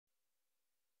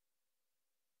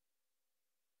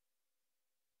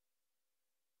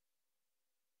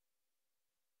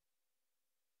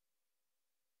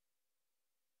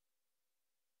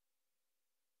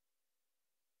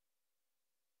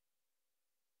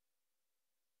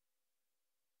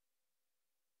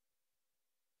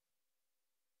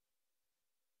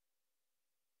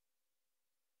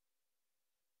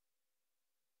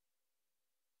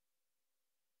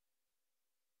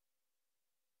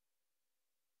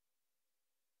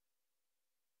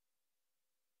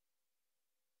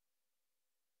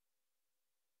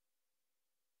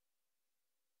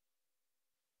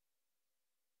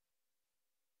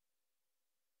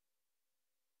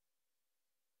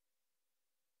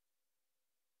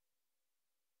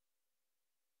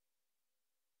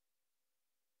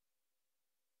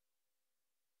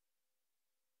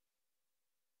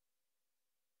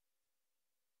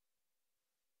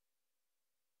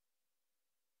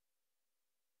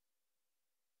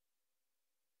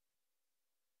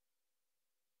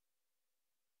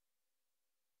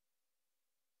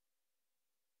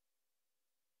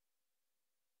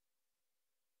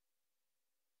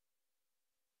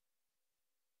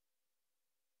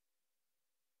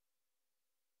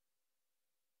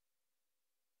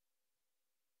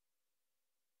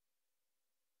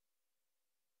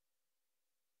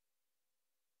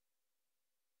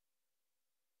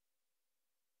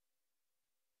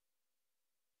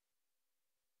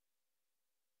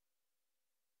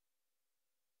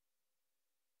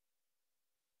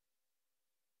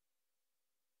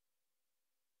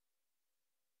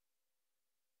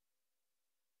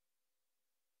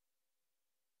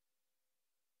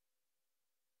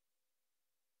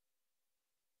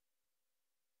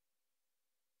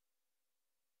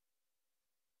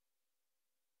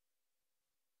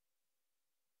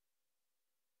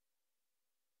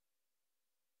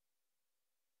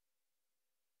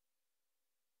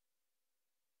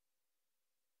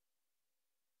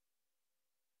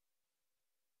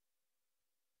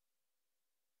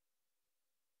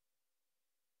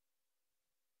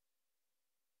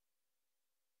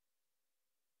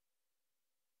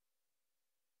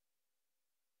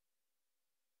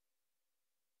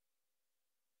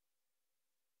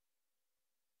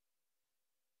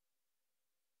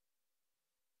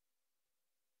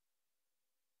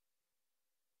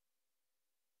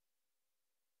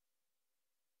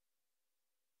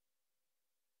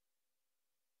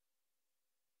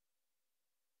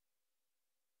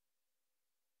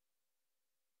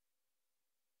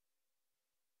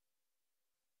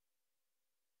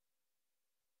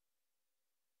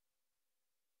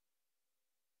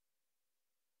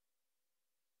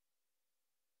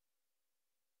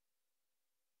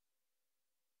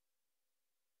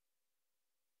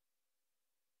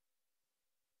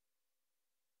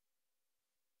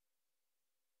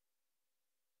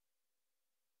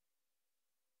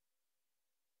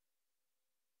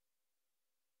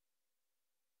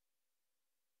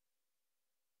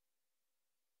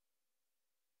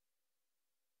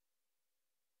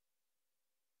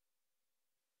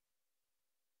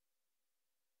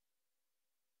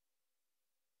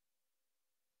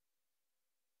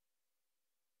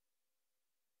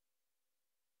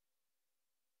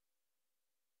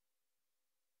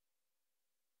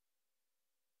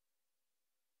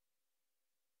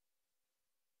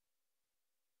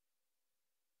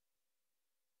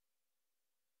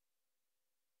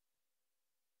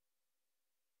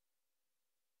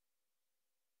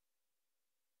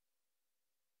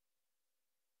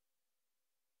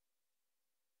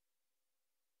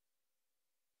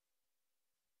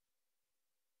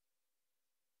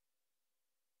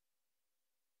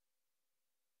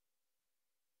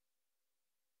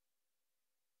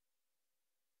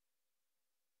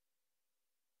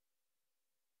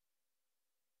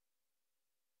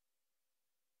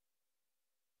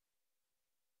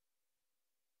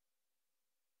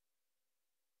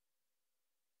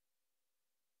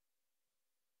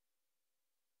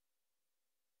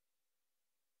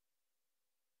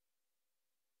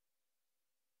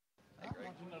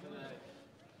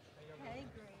Hey,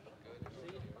 Greg.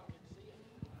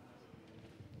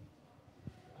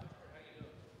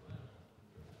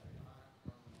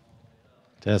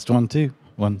 Test one, two.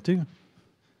 1, 2.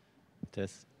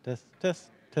 Test, test,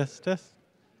 test, test, test,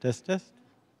 test, test.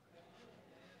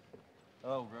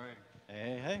 Oh, great.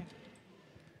 Hey, hey, hey.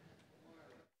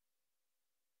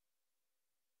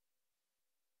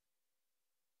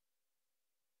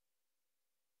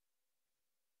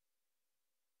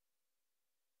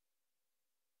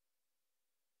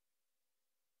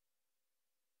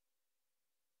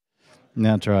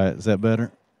 Now try it. Is that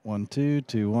better? 1, 2,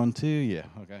 2, 1, 2. Yeah,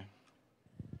 okay.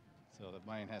 So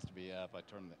the main has to be up. I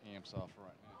turned the amps off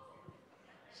right now.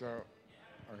 So,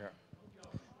 okay.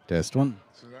 Test one.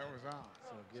 So that was on.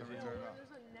 So let me turn it off. There's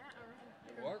a net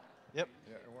or It worked? Yep.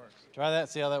 Yeah, it works. Try that.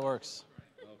 See how that works.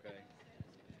 Okay.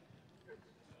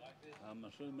 I'm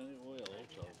assuming it will,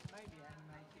 so.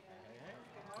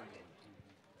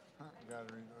 Huh, got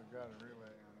a relay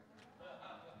on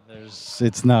it. There's.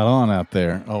 It's not on out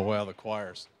there. Oh well, the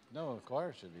choirs. No, the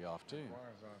choir should be off too.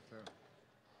 Wires off too.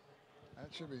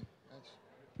 That should be. That's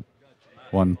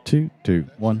 1, 2, 2,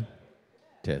 1.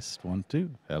 Test 1, 2.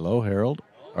 Hello, Harold.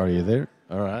 Are you there?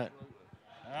 All right.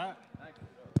 All right.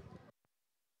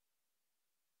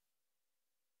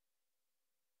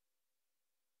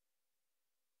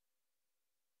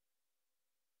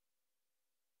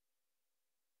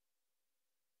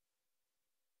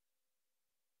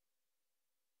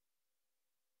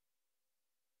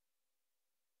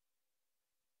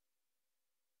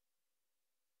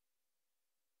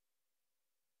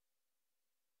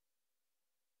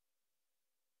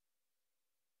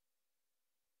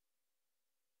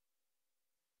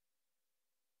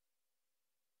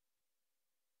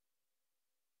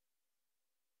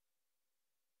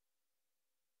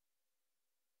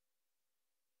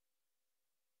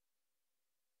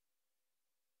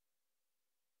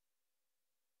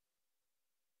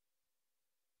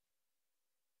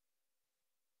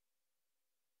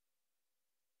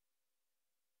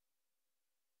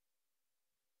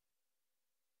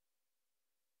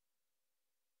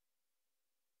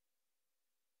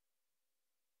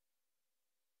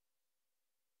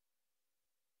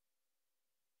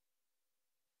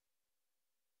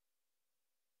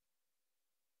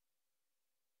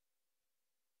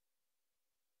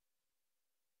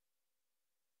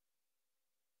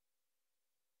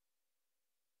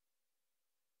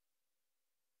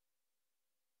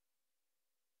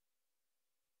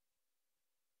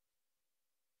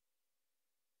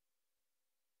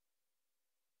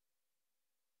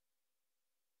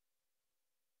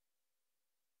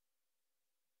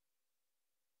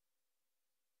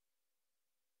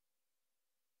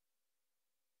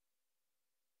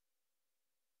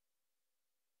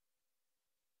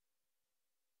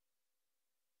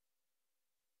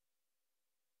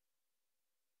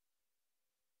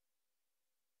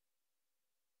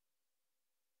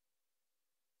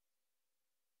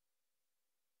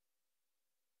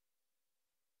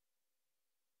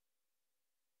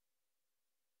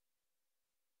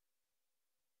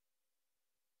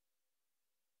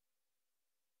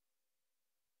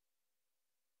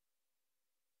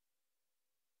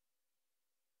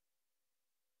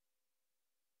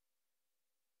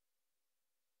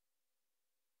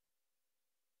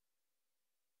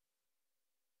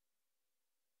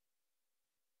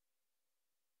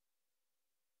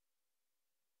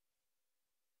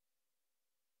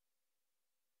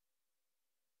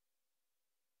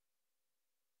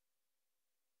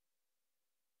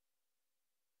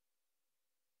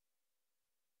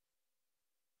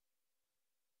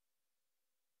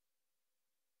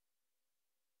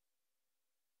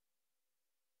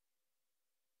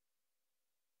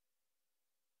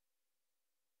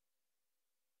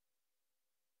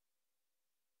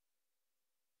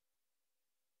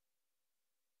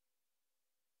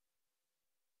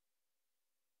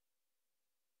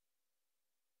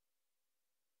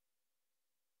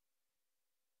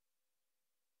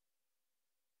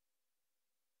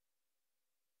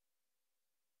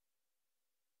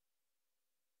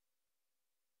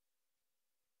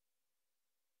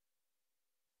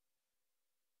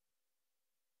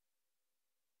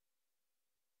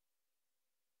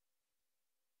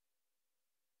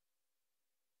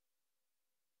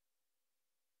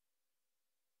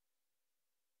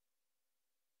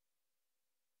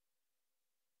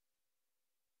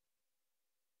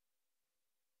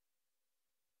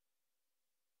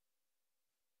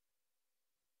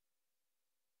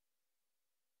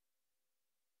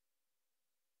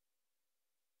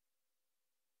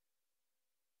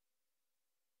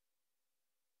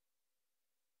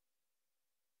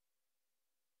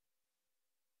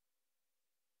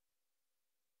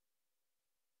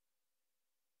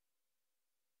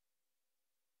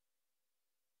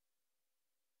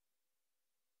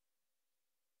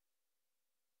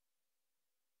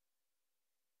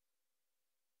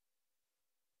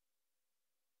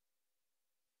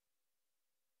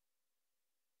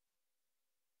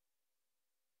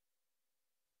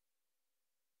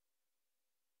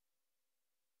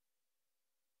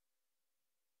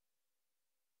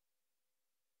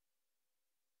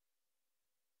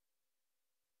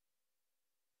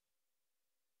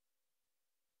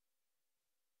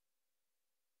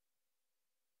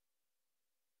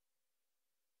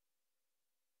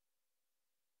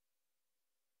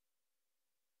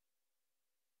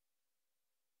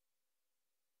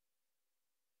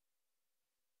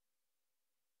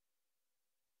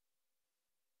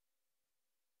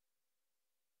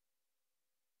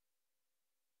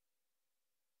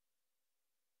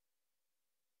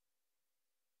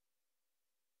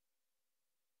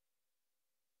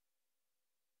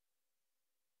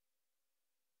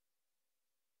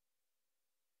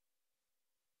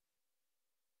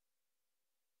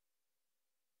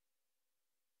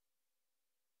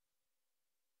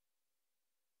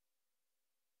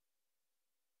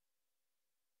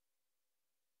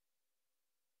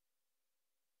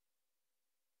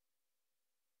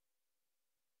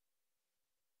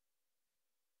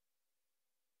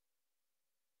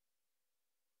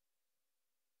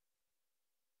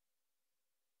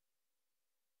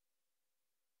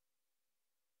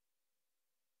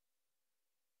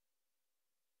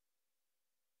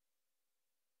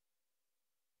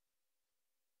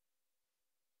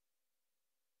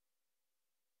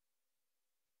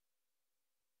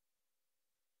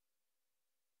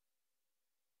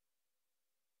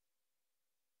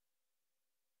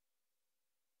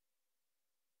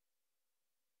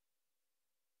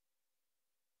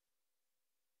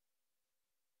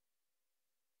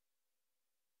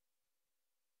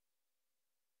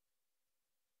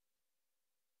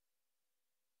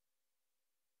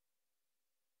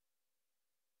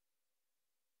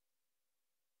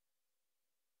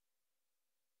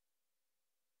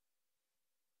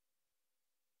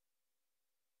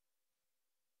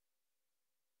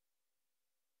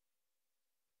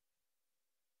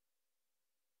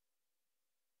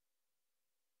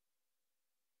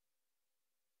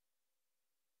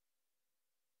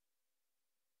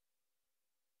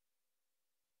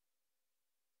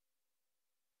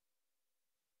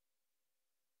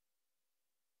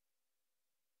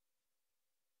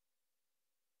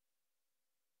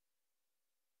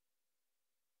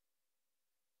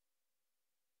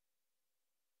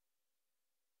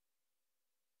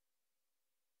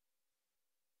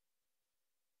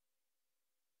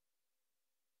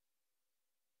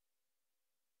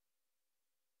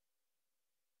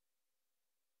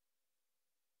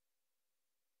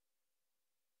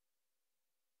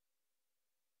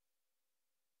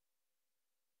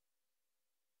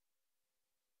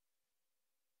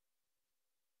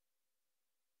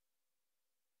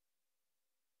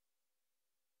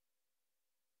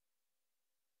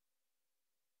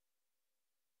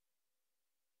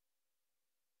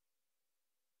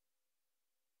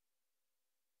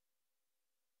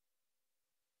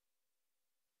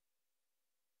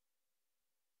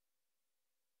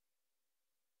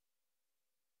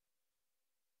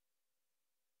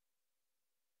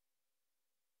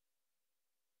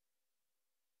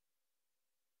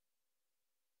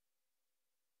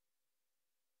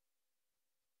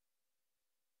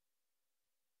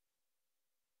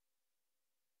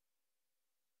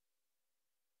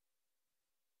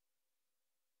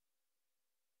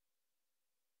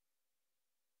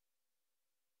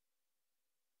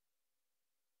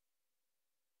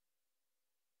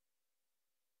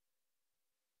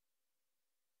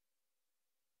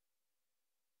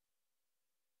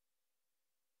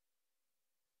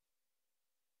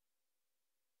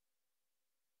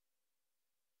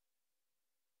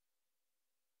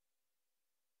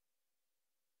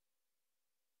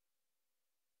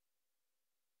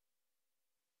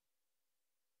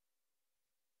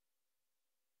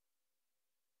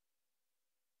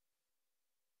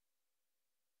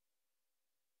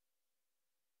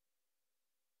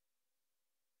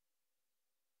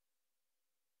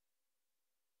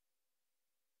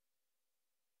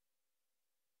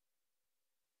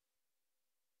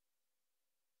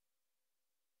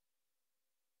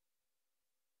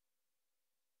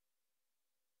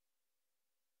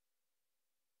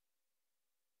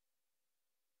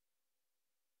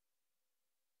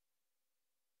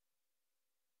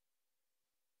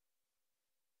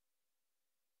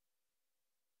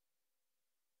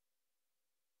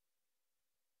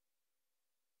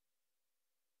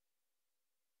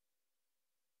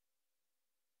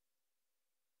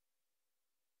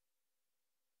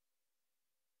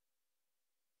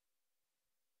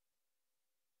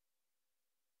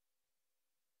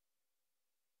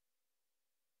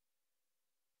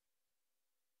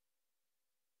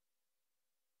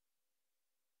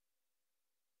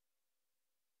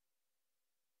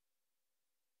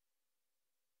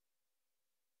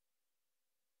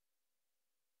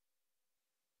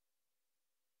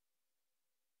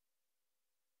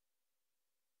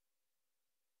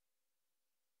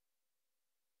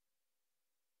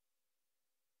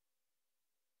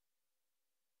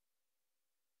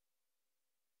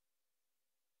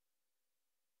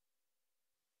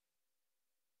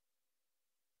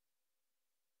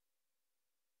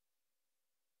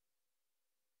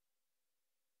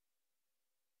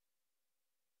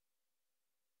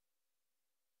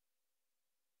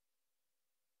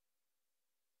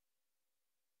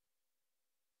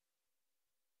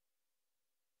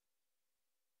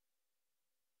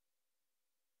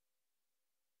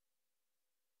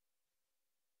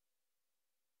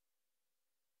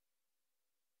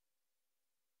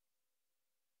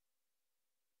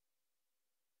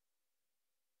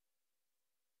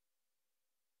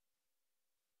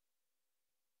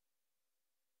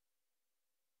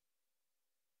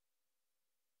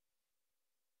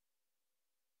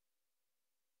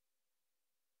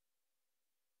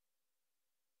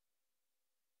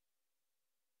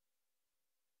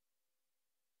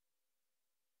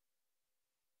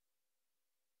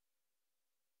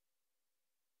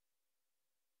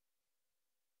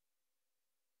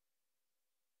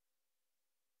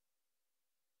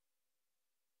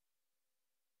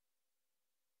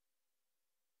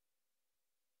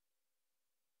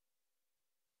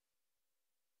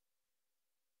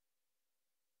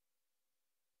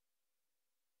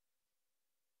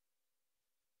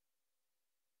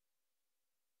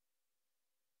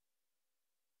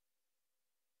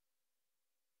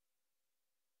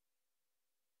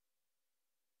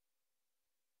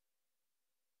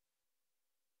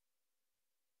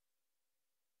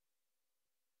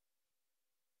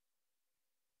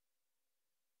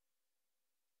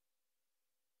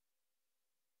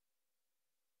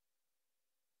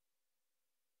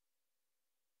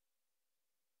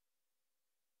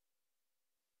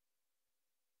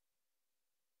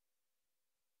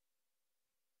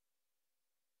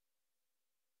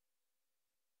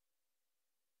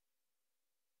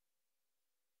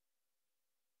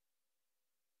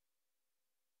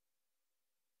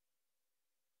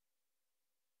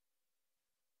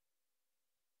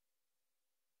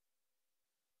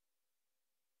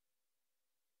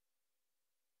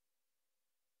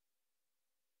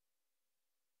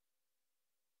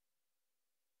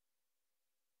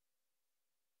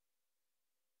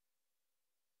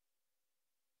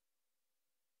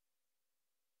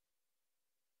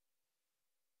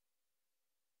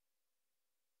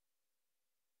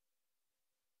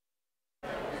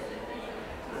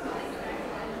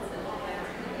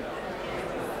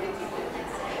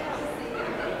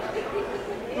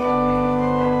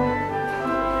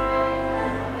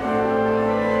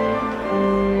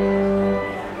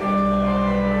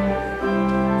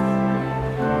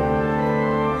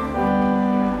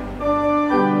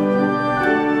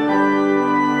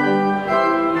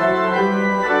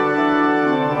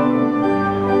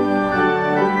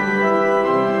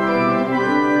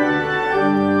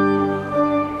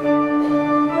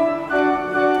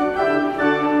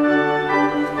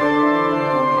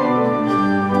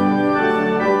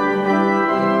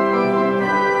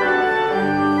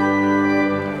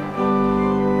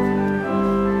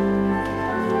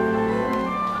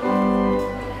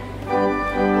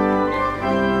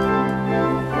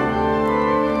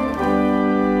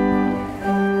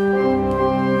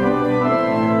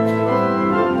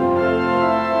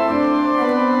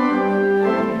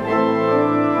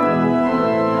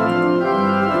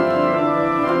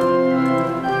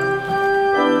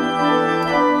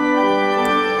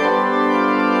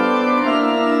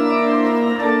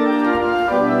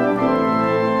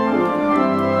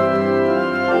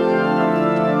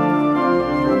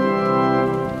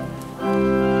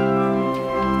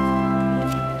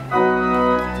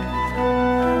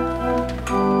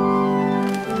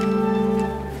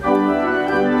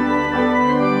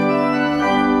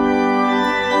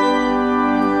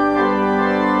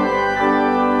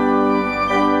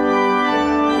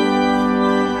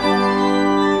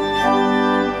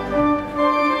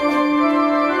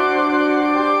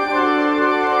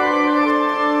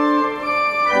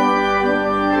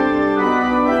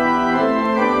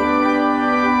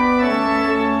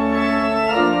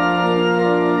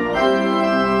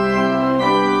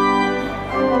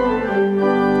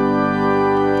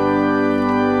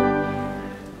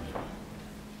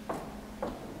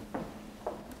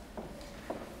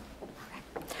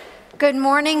 Good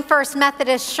morning, First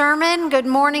Methodist Sherman. Good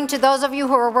morning to those of you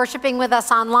who are worshiping with us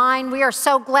online. We are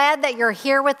so glad that you're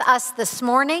here with us this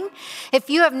morning. If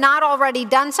you have not already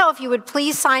done so, if you would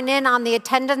please sign in on the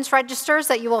attendance registers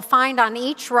that you will find on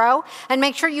each row, and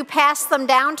make sure you pass them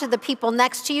down to the people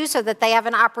next to you so that they have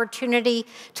an opportunity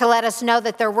to let us know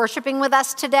that they're worshiping with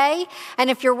us today. And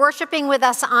if you're worshiping with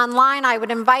us online, I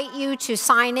would invite you to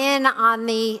sign in on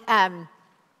the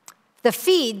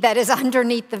feed that is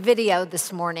underneath the video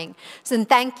this morning. So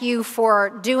thank you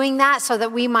for doing that so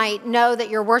that we might know that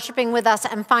you're worshiping with us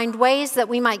and find ways that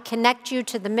we might connect you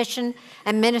to the mission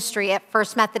and ministry at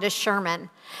First Methodist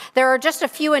Sherman. There are just a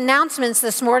few announcements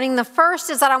this morning. The first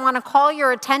is that I want to call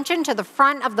your attention to the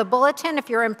front of the bulletin if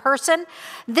you're in person.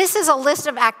 This is a list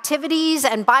of activities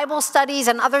and Bible studies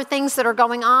and other things that are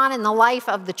going on in the life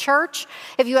of the church.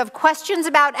 If you have questions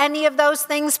about any of those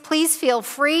things, please feel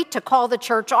free to call the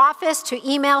church office, to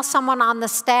email someone on the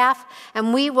staff,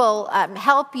 and we will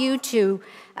help you to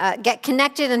get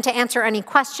connected and to answer any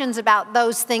questions about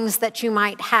those things that you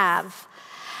might have.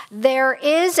 There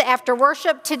is, after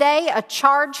worship today, a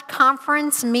Charge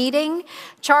Conference meeting.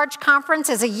 Charge Conference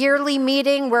is a yearly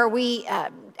meeting where we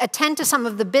attend to some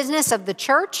of the business of the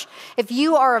church. If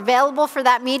you are available for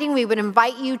that meeting, we would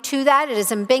invite you to that. It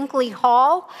is in Binkley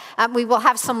Hall. We will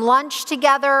have some lunch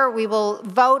together. We will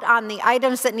vote on the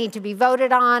items that need to be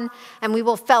voted on, and we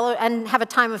will have a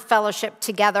time of fellowship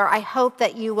together. I hope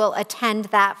that you will attend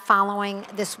that following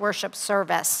this worship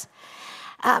service.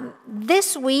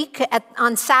 This week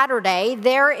on Saturday,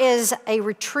 there is a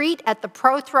retreat at the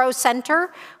Prothro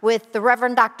Center with the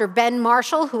Reverend Dr. Ben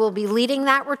Marshall, who will be leading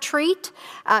that retreat.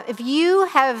 If you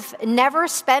have never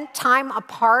spent time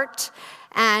apart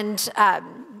and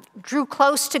drew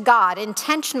close to God,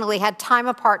 intentionally had time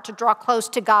apart to draw close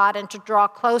to God and to draw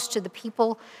close to the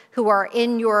people who are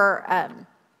in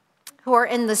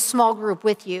the small group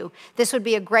with you, this would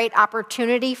be a great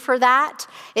opportunity for that.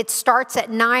 It starts at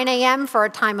 9 a.m. for a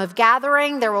time of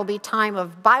gathering. There will be time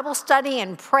of Bible study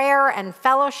and prayer and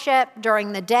fellowship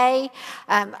during the day.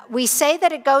 We say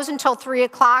that it goes until 3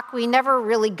 o'clock. We never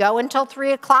really go until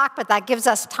 3 o'clock, but that gives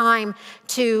us time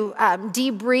to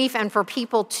debrief and for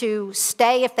people to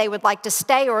stay if they would like to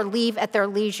stay or leave at their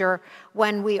leisure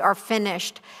when we are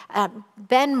finished.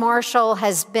 Ben Marshall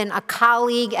has been a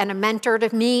colleague and a mentor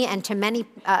to me and to many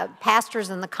pastors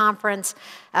in the conference.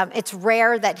 It's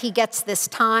rare that he gets this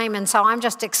time, and so I'm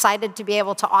just excited to be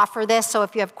able to offer this. So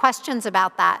if you have questions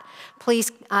about that,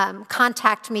 please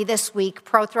contact me this week.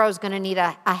 Prothro is going to need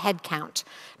a head count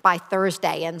by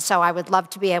Thursday, and so I would love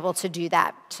to be able to do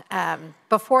that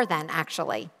before then,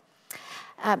 actually.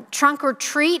 Trunk or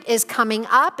Treat is coming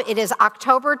up. It is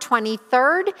October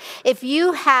 23rd. If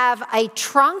you have a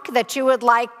trunk that you would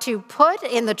like to put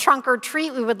in the Trunk or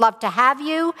Treat, we would love to have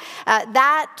you.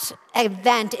 That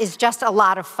event is just a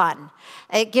lot of fun.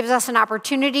 It gives us an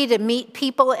opportunity to meet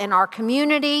people in our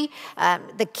community.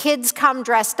 The kids come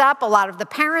dressed up. A lot of the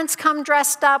parents come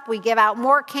dressed up. We give out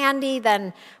more candy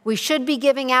than we should be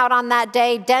giving out on that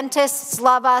day. Dentists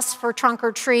love us for Trunk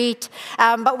or Treat.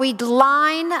 But we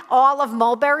line all of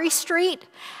Mulberry Street,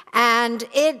 and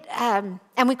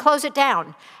we close it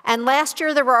down. And last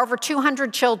year there were over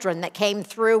 200 children that came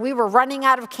through. We were running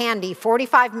out of candy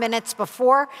 45 minutes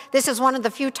before. This is one of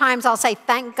the few times I'll say,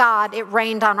 thank God it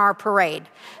rained on our parade,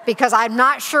 because I'm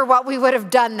not sure what we would have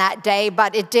done that day,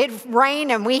 but it did rain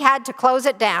and we had to close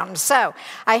it down. So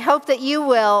I hope that you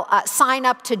will sign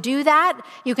up to do that.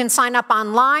 You can sign up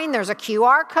online. There's a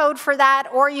QR code for that,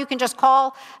 or you can just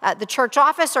call the church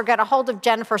office or get a hold of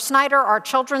Jennifer Snyder, our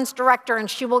children's director,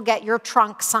 and she will get your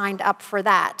trunk signed up for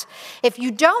that. If you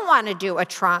don't want to do a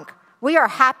trunk, we are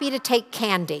happy to take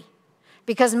candy,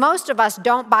 because most of us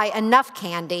don't buy enough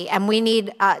candy and we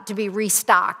need to be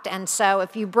restocked. And so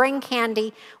if you bring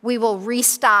candy, we will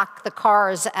restock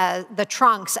the the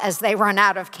trunks as they run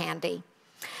out of candy.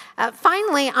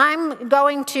 Finally, I'm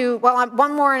going to,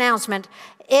 one more announcement.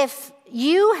 If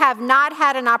you have not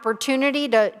had an opportunity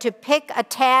to pick a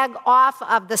tag off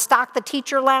of the Stock the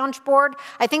Teacher Lounge board,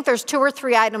 I think there's 2 or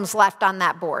 3 items left on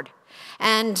that board.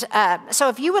 And so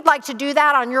if you would like to do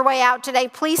that on your way out today,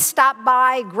 please stop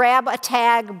by, grab a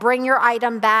tag, bring your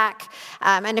item back.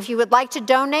 And if you would like to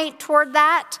donate toward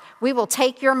that, we will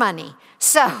take your money.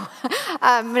 So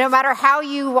no matter how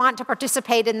you want to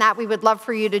participate in that, we would love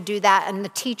for you to do that. And the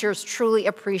teachers truly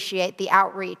appreciate the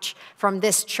outreach from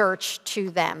this church to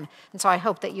them. And so I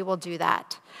hope that you will do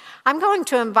that. I'm going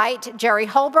to invite Jerry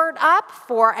Holbert up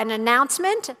for an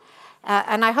announcement.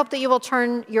 And I hope that you will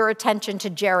turn your attention to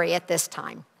Jerry at this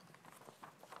time.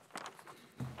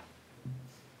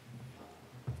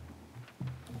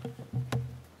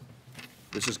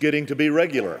 This is getting to be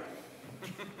regular.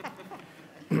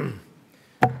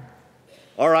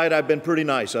 All right, I've been pretty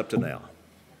nice up to now.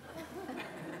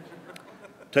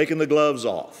 Taking the gloves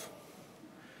off.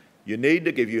 You need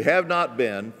to, if you have not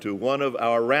been to one of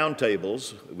our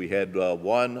roundtables, we had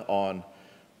one on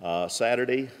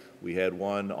Saturday, we had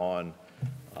one on,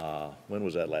 when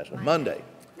was that last one? Monday.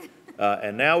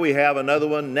 And now we have another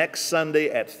one next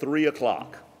Sunday at 3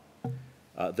 o'clock.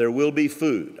 There will be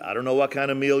food. I don't know what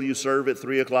kind of meal you serve at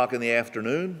 3 o'clock in the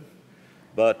afternoon,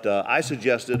 but I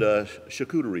suggested a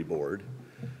charcuterie board,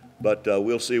 but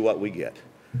we'll see what we get.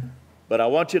 But I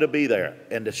want you to be there.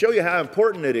 And to show you how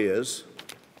important it is,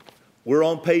 we're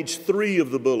on page 3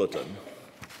 of the bulletin,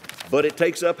 but it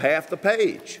takes up half the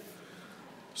page.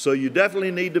 So you definitely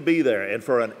need to be there. And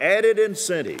for an added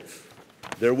incentive,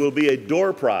 there will be a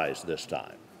door prize this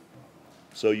time.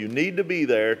 So you need to be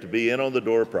there to be in on the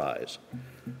door prize.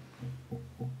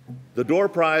 The door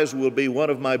prize will be one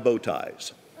of my bow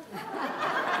ties.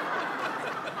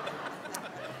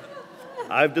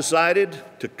 I've decided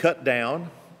to cut down,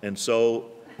 and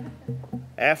so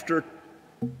after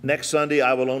next Sunday,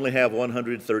 I will only have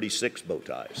 136 bow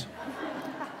ties.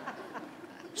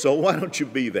 So why don't you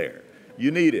be there?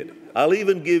 You need it. I'll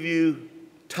even give you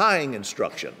tying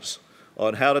instructions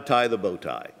on how to tie the bow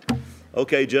tie.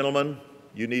 Okay, gentlemen,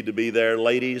 you need to be there.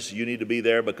 Ladies, you need to be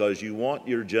there because you want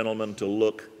your gentleman to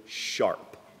look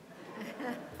sharp.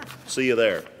 See you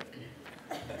there.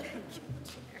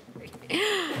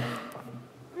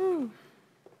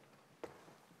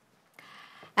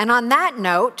 And on that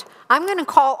note, I'm going to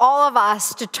call all of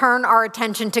us to turn our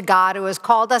attention to God who has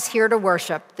called us here to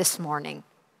worship this morning.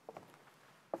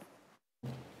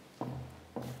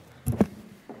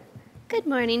 Good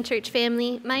morning, church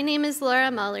family. My name is Laura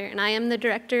Muller, and I am the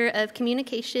Director of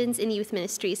Communications and Youth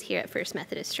Ministries here at First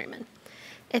Methodist Sherman.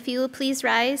 If you will please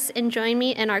rise and join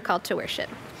me in our call to worship.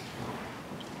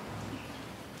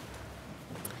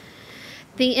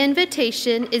 The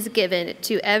invitation is given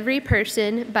to every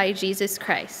person by Jesus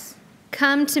Christ.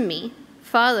 Come to me,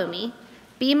 follow me,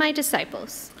 be my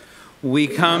disciples. We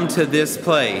come to this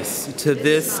place, to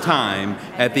this time,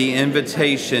 at the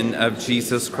invitation of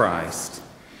Jesus Christ.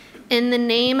 In the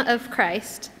name of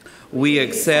Christ. We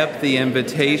accept the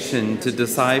invitation to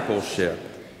discipleship.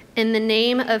 In the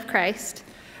name of Christ.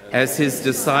 As his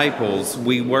disciples,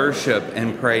 we worship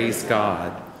and praise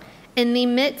God. In the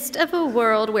midst of a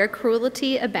world where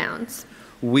cruelty abounds.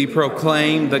 We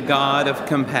proclaim the God of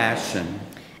compassion.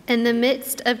 In the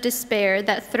midst of despair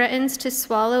that threatens to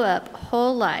swallow up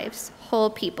whole lives, whole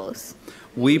peoples.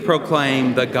 We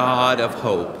proclaim the God of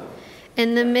hope.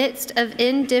 In the midst of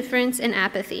indifference and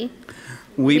apathy.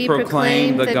 We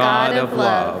proclaim the God of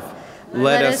love.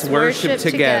 Let us worship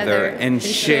together and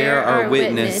share our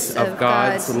witness of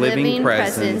God's living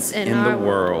presence in the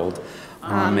world.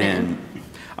 Amen.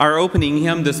 Our opening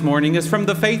hymn this morning is from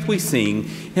the Faith We Sing,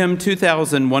 hymn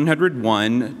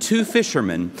 2101, Two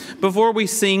Fishermen. Before we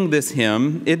sing this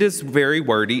hymn, it is very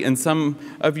wordy, and some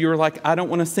of you are like, I don't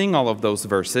want to sing all of those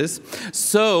verses.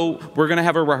 So we're going to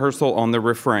have a rehearsal on the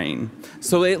refrain.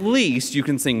 So at least you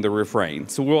can sing the refrain.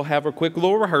 So we'll have a quick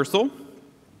little rehearsal.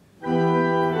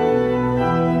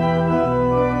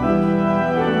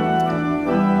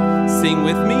 Sing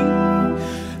with me.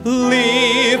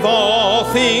 Leave all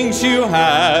things you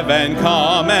have and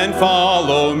come and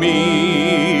follow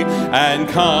me, and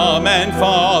come and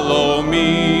follow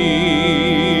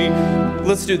me.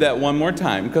 Let's do that one more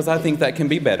time because I think that can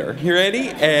be better. You ready?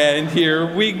 And here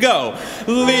we go.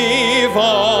 Leave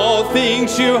all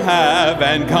things you have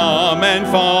and come and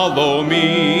follow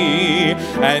me,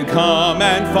 and come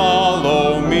and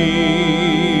follow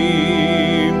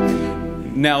me.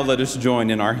 Now let us join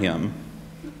in our hymn.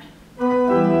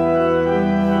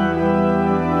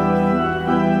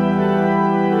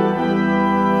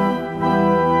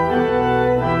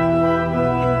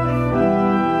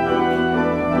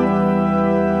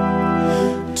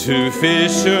 Two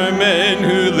fishermen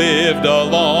who lived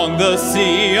along the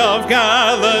Sea of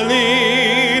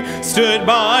Galilee stood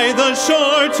by the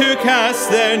shore to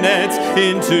cast their nets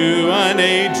into an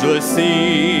ageless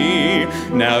sea.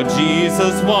 Now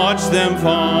Jesus watched them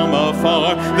from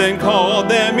afar, then called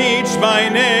them each by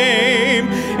name.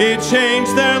 It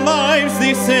changed their lives,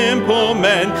 these simple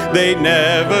men, they'd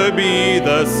never be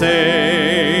the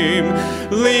same.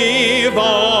 Leave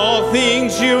all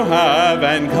things you have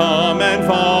and come and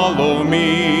follow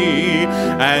me,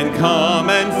 and come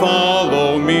and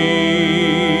follow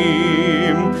me.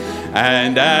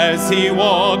 And as he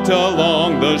walked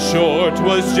along the shore,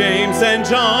 'twas James and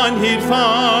John he'd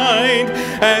find,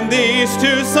 and these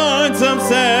two sons of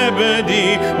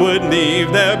Zebedee would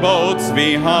leave their boats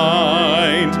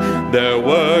behind. Their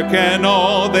work and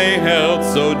all they held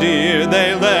so dear,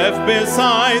 they left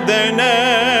beside their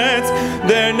nets.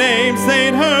 Their names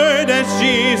they'd heard as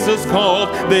Jesus called,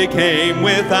 they came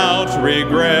without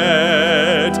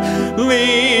regret.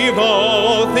 Leave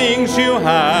all things you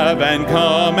have and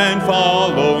come and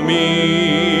follow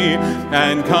me,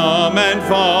 and come and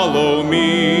follow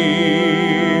me.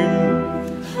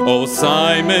 O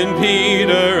Simon,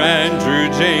 Peter, Andrew,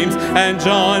 James, and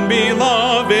John,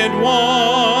 beloved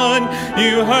one,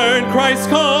 you heard Christ's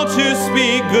call to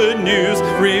speak good news,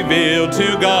 revealed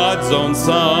to God's own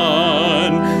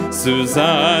Son.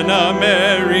 Susanna,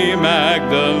 Mary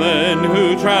Magdalene,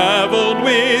 who traveled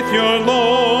with your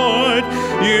Lord,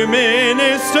 you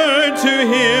ministered to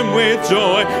him with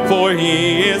joy, for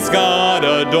he is God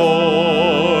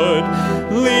adored.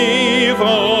 Leave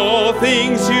all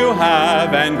things you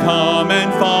have and come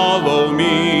and follow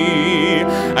me,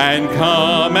 and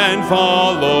come and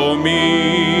follow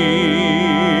me.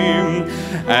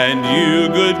 And you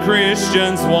good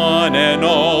Christians, one and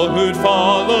all who'd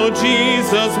follow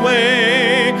Jesus'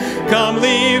 way, come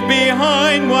leave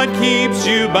behind what keeps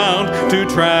you bound to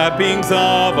trappings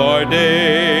of our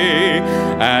day,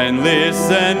 and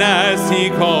listen as he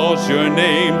calls your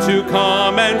name to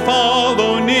come and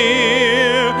follow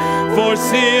near. For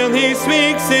still he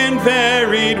speaks in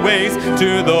varied ways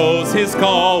to those his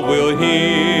call will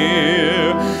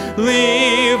hear.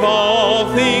 Leave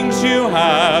all things you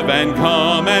have and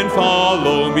come and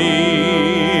follow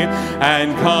me,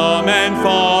 and come and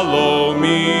follow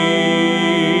me.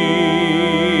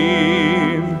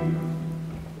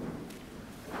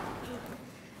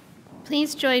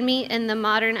 Please join me in the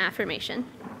modern affirmation.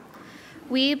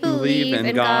 We believe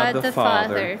in God the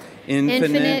Father,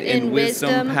 infinite in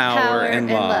wisdom, power, and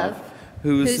love,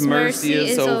 whose mercy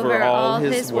is over all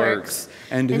his works,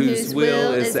 and whose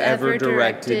will is ever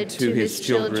directed to his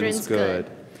children's good.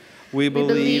 We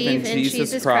believe in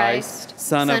Jesus Christ,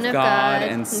 Son of God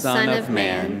and Son of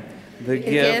man, the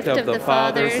gift of the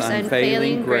Father's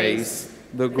unfailing grace,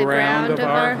 the ground of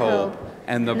our hope,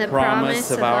 and the promise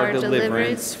of our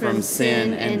deliverance from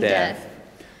sin and death.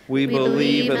 We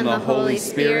believe in the Holy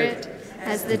Spirit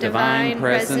as the divine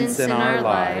presence in our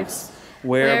lives,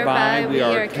 whereby we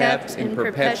are kept in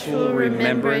perpetual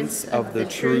remembrance of the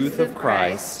truth of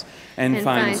Christ and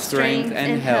find strength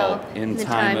and help in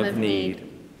time of need.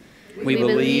 We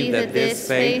believe that this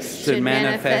faith should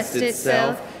manifest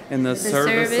itself in the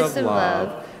service of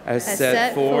love as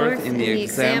set forth in the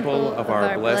example of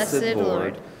our blessed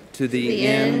Lord, to the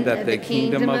end that the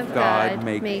kingdom of God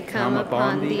may come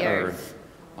upon the earth.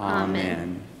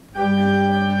 Amen.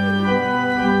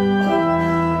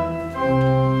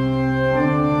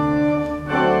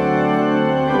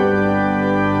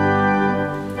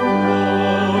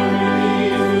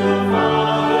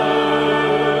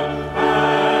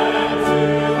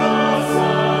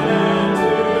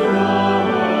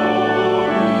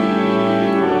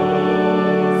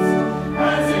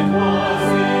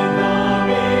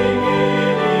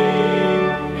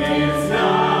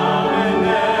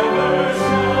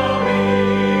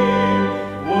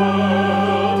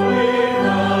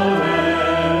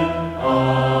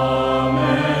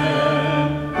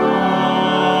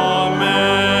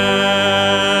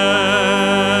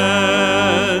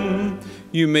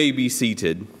 You may be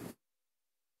seated.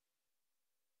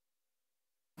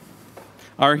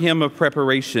 Our hymn of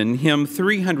preparation, hymn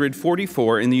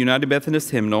 344 in the United Methodist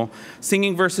Hymnal,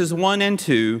 singing verses 1 and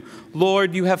 2,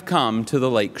 Lord, you have come to the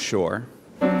lake shore.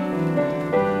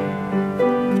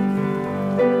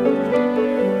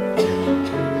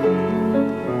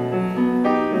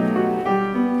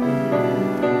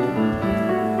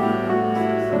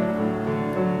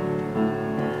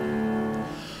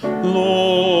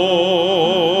 Lord,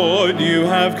 you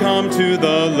have come to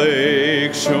the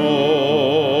lake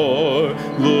shore,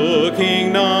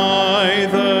 looking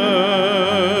neither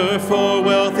for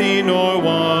wealthy nor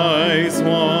wise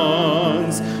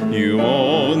ones. You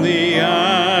only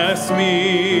ask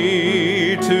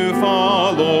me to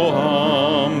follow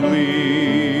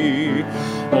humbly.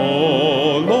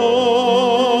 Oh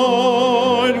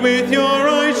Lord, with your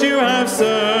eyes you have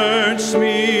searched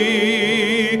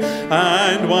me,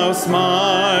 and while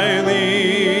smiling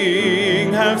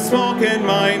have spoken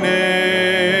my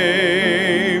name.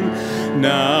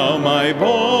 Now my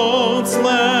boat's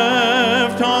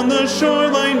left on the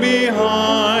shoreline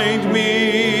behind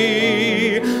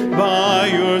me. By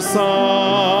your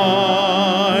side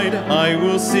I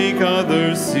will seek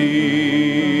other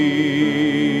seas.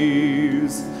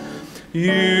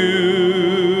 You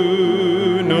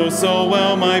know so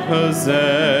well my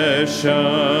possessions.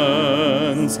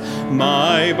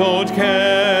 My boat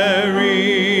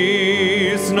carries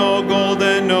no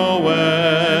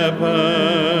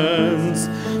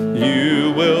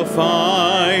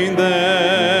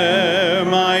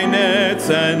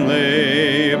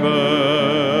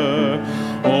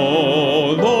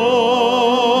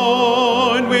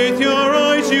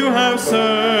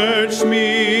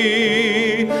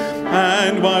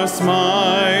and while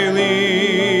smiling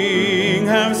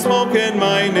have spoken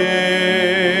my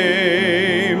name.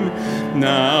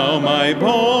 Now my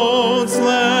boat's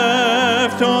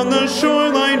left on the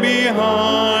shoreline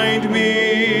behind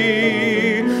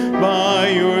me. By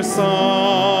your side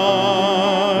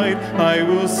I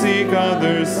will seek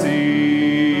other seas.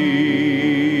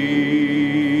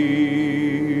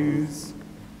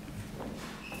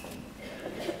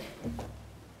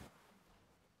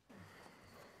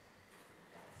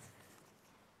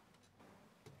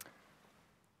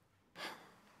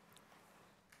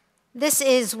 This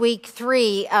is week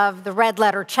 3 of the Red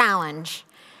Letter Challenge.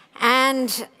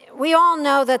 And we all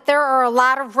know that there are a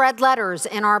lot of red letters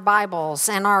in our Bibles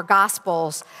and our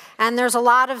Gospels. And there's a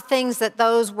lot of things that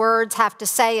those words have to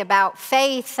say about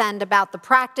faith and about the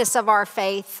practice of our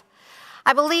faith.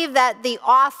 I believe that the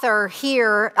author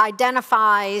here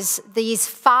identifies these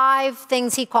 5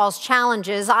 things he calls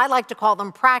challenges. I like to call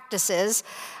them practices.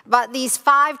 But these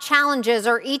 5 challenges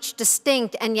are each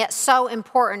distinct and yet so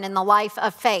important in the life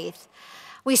of faith.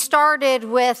 We started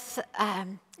with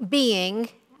being,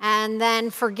 and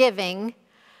then forgiving,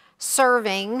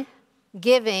 serving,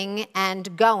 giving,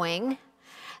 and going.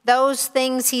 Those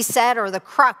things, he said, are the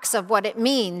crux of what it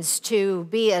means to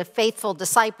be a faithful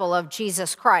disciple of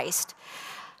Jesus Christ.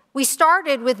 We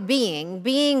started with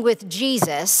being with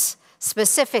Jesus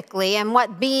specifically, and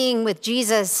what being with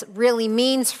Jesus really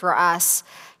means for us.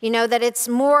 You know, that it's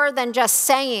more than just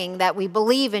saying that we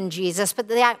believe in Jesus, but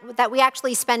that we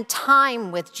actually spend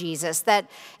time with Jesus, that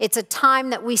it's a time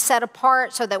that we set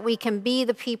apart so that we can be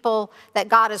the people that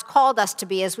God has called us to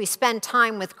be as we spend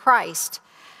time with Christ.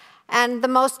 And the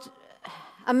most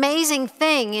amazing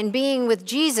thing in being with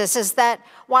Jesus is that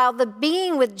while the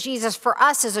being with Jesus for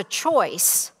us is a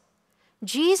choice,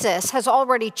 Jesus has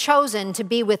already chosen to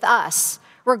be with us.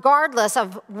 Regardless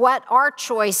of what our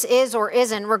choice is or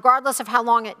isn't, regardless of how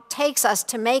long it takes us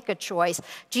to make a choice,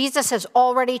 Jesus has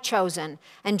already chosen,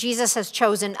 and Jesus has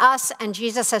chosen us, and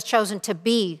Jesus has chosen to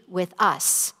be with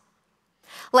us.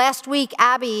 Last week,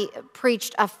 Abby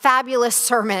preached a fabulous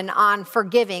sermon on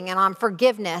forgiving and on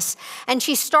forgiveness, and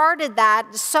she started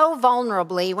that so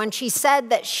vulnerably when she said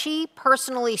that she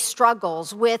personally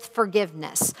struggles with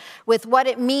forgiveness, with what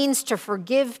it means to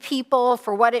forgive people,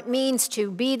 for what it means to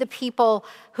be the people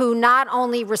who not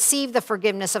only receive the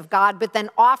forgiveness of God, but then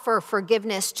offer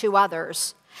forgiveness to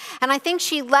others. And I think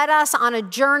she led us on a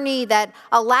journey that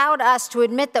allowed us to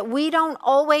admit that we don't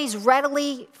always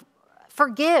readily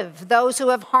forgive those who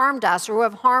have harmed us or who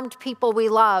have harmed people we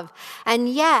love. And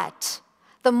yet,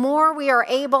 the more we are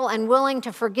able and willing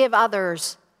to forgive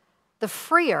others, the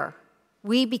freer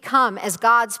we become as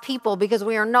God's people, because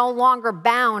we are no longer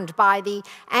bound by the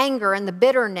anger and the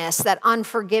bitterness that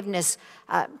unforgiveness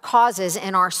causes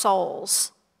in our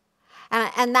souls.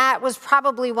 And that was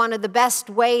probably one of the best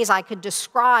ways I could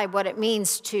describe what it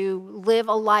means to live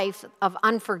a life of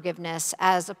unforgiveness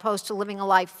as opposed to living a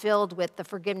life filled with the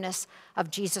forgiveness of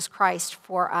Jesus Christ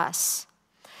for us.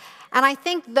 And I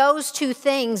think those 2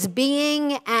 things,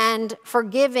 being and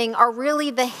forgiving, are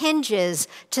really the hinges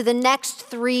to the next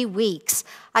 3 weeks.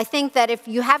 I think that if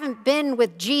you haven't been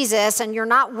with Jesus and you're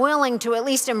not willing to at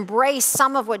least embrace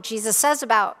some of what Jesus says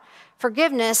about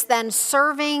forgiveness, then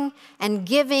serving and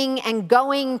giving and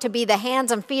going to be the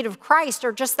hands and feet of Christ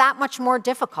are just that much more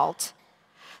difficult.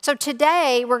 So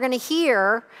today we're going to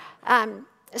hear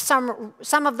some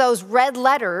of those red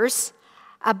letters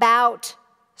about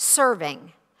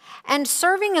serving. And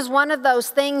serving is one of those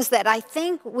things that I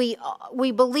think we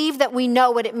believe that we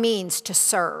know what it means to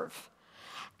serve.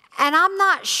 And I'm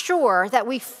not sure that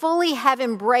we fully have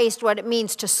embraced what it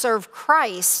means to serve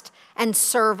Christ and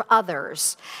serve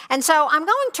others. And so I'm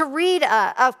going to read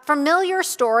a familiar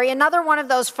story, another one of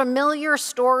those familiar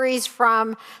stories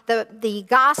from the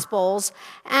Gospels.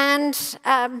 And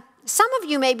some of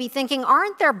you may be thinking,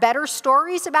 aren't there better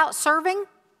stories about serving?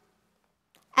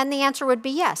 And the answer would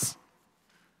be yes.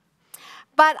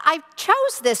 But I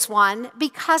chose this one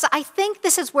because I think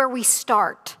this is where we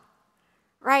start,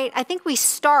 right? I think we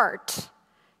start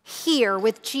here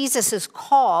with Jesus'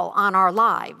 call on our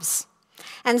lives.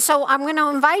 And so I'm going to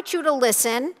invite you to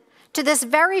listen to this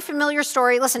very familiar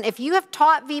story. Listen, if you have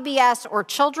taught VBS or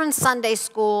Children's Sunday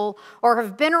School or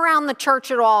have been around the church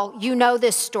at all, you know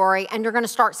this story, and you're going to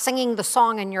start singing the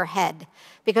song in your head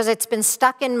because it's been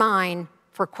stuck in mine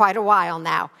for quite a while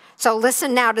now. So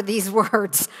listen now to these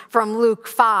words from Luke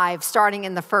 5, starting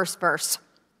in the first verse.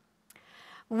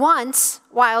 Once,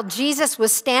 while Jesus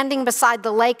was standing beside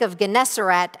the lake of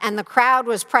Gennesaret and the crowd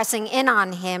was pressing in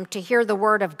on him to hear the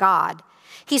word of God,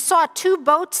 he saw 2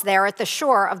 boats there at the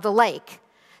shore of the lake.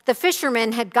 The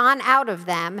fishermen had gone out of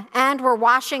them and were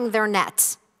washing their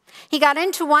nets. He got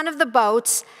into one of the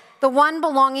boats, the one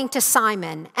belonging to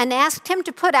Simon, and asked him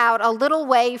to put out a little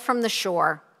way from the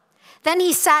shore. Then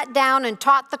he sat down and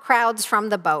taught the crowds from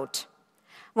the boat.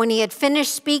 When he had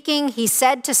finished speaking, he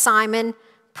said to Simon,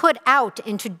 "Put out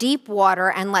into deep water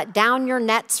and let down your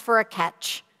nets for a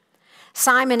catch."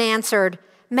 Simon answered,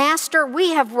 "Master, we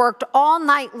have worked all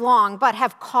night long, but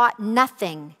have caught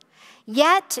nothing.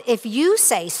 Yet, if you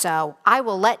say so, I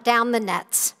will let down the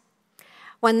nets."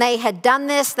 When they had done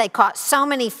this, they caught so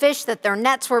many fish that their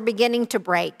nets were beginning to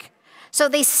break. So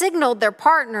they signaled their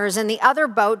partners in the other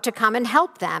boat to come and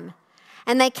help them.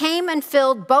 And they came and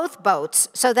filled both boats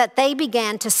so that they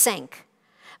began to sink.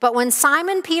 But when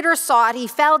Simon Peter saw it, he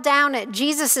fell down at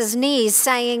Jesus' knees,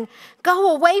 saying,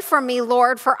 "Go away from me,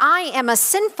 Lord, for I am a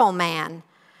sinful man."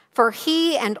 For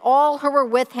he and all who were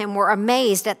with him were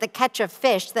amazed at the catch of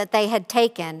fish that they had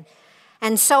taken.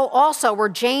 And so also were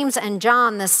James and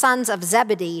John, the sons of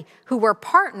Zebedee, who were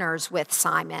partners with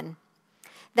Simon.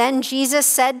 Then Jesus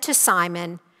said to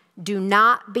Simon, "Do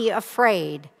not be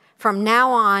afraid. From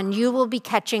now on, you will be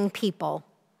catching people."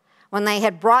 When they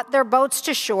had brought their boats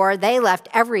to shore, they left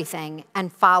everything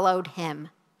and followed him.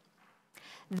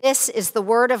 This is the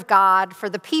word of God for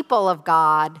the people of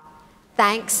God.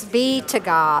 Thanks be to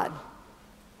God.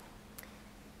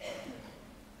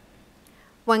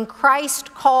 When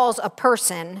Christ calls a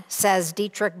person, says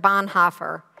Dietrich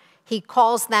Bonhoeffer, he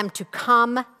calls them to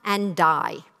come and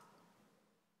die.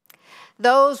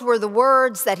 Those were the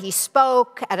words that he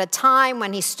spoke at a time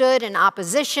when he stood in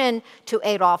opposition to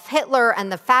Adolf Hitler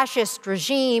and the fascist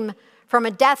regime from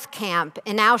a death camp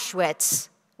in Auschwitz,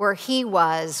 where he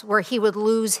would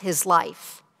lose his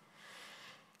life.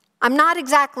 I'm not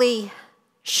exactly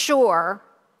sure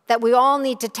that we all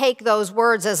need to take those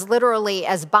words as literally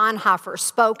as Bonhoeffer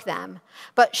spoke them.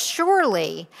 But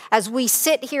surely, as we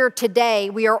sit here today,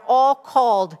 we are all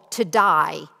called to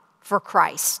die for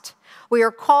Christ. We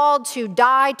are called to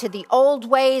die to the old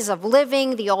ways of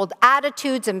living, the old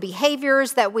attitudes and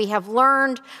behaviors that we have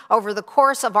learned over the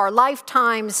course of our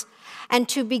lifetimes, and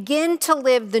to begin to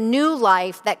live the new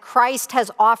life that Christ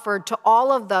has offered to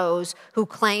all of those who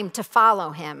claim to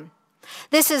follow him.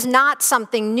 This is not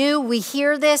something new. We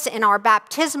hear this in our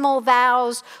baptismal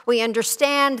vows. We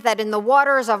understand that in the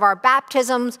waters of our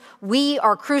baptisms, we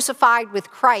are crucified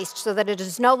with Christ so that it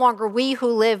is no longer we who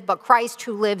live, but Christ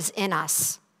who lives in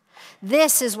us.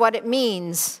 This is what it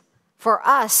means for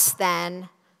us then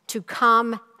to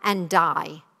come and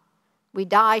die. We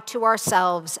die to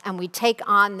ourselves and we take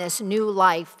on this new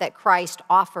life that Christ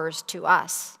offers to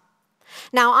us.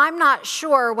 Now, I'm not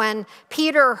sure when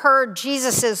Peter heard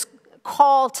Jesus'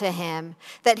 call to him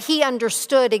that he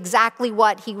understood exactly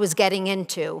what he was getting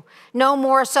into. No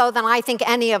more so than I think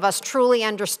any of us truly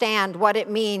understand what it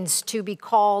means to be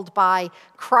called by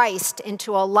Christ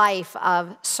into a life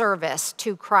of service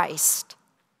to Christ.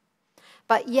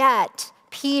 But yet,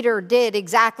 Peter did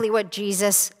exactly what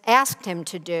Jesus asked him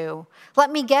to do.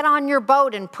 Let me get on your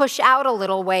boat and push out a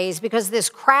little ways because this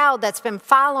crowd that's been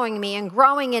following me and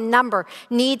growing in number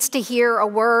needs to hear a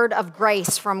word of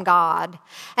grace from God.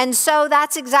 And so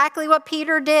that's exactly what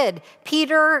Peter did.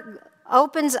 Peter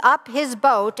opens up his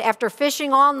boat after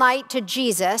fishing all night to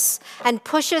Jesus and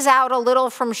pushes out a little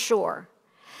from shore.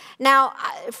 Now,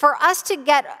 for us to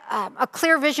get a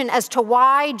clear vision as to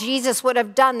why Jesus would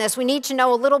have done this, we need to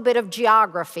know a little bit of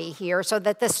geography here so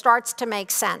that this starts to make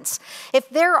sense. If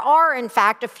there are, in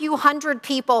fact, a few hundred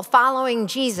people following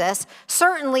Jesus,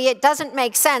 certainly it doesn't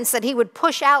make sense that he would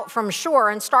push out from shore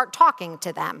and start talking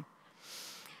to them.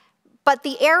 But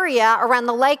the area around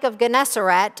the Lake of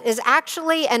Gennesaret is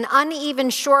actually an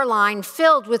uneven shoreline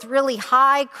filled with really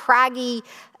high, craggy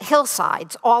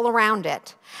hillsides all around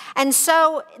it. And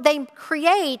so they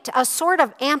create a sort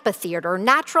of amphitheater,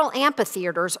 natural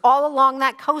amphitheaters all along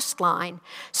that coastline.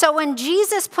 So when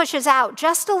Jesus pushes out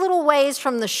just a little ways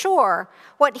from the shore,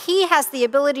 what he has the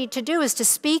ability to do is to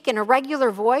speak in a regular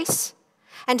voice,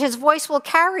 and his voice will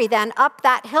carry then up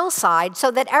that hillside so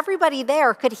that everybody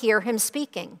there could hear him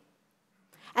speaking.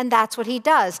 And that's what he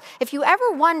does. If you ever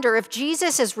wonder if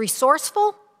Jesus is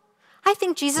resourceful, I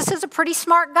think Jesus is a pretty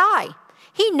smart guy.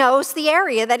 He knows the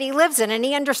area that he lives in, and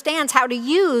he understands how to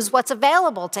use what's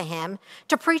available to him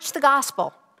to preach the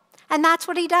gospel. And that's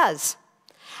what he does.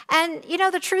 And, you know,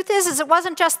 the truth is it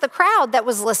wasn't just the crowd that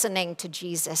was listening to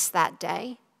Jesus that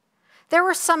day. There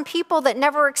were some people that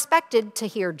never expected to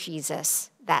hear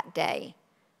Jesus that day.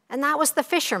 And that was the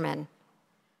fishermen.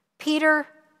 Peter,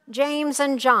 James,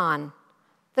 and John,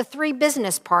 the three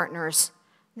business partners.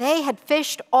 They had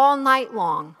fished all night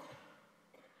long,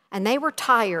 and they were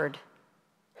tired.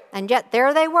 And yet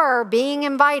there they were being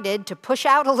invited to push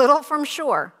out a little from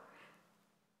shore.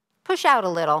 Push out a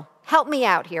little. help me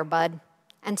out here, bud.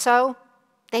 And so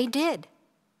they did.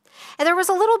 And there was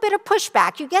a little bit of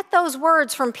pushback. You get those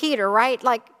words from Peter, right?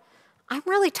 Like, I'm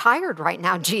really tired right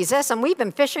now, Jesus, and we've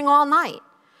been fishing all night.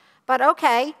 But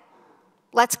okay,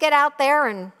 let's get out there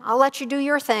and I'll let you do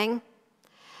your thing.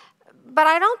 But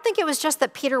I don't think it was just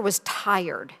that Peter was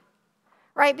tired,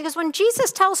 right? Because when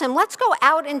Jesus tells him, let's go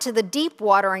out into the deep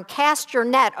water and cast your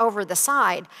net over the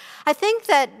side, I think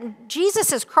that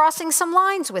Jesus is crossing some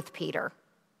lines with Peter,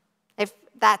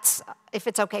 if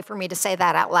it's okay for me to say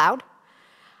that out loud.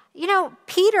 You know,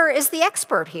 Peter is the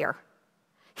expert here.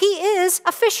 He is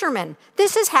a fisherman.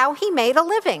 This is how he made a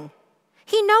living.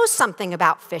 He knows something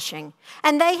about fishing.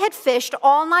 And they had fished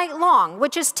all night long,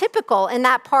 which is typical in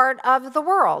that part of the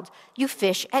world. You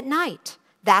fish at night.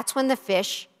 That's when the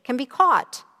fish can be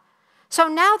caught. So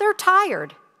now they're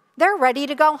tired. They're ready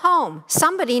to go home.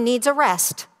 Somebody needs a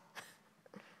rest.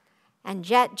 And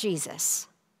yet Jesus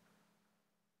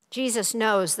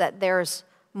knows that there's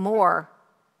more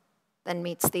than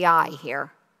meets the eye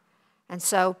here. And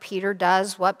so Peter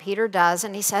does what Peter does,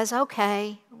 and he says,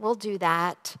 okay, we'll do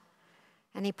that.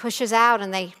 And he pushes out,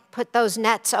 and they put those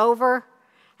nets over,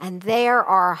 and there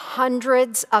are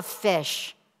hundreds of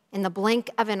fish in the blink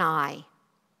of an eye.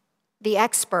 The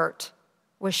expert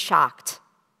was shocked.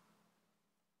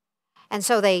 And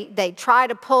so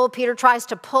Peter tries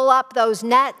to pull up those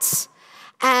nets,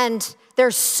 and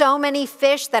there's so many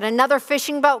fish that another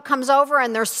fishing boat comes over,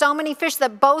 and there's so many fish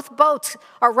that both boats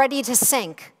are ready to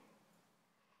sink.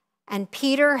 And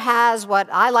Peter has what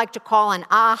I like to call an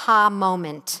aha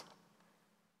moment.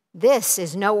 This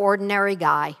is no ordinary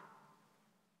guy.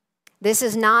 This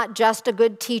is not just a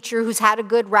good teacher who's had a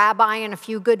good rabbi and a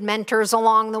few good mentors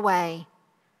along the way.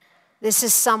 This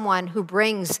is someone who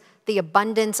brings the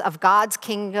abundance of God's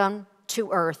kingdom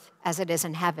to earth as it is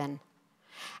in heaven.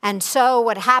 And so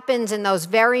what happens in those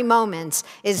very moments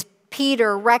is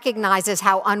Peter recognizes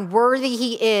how unworthy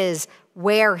he is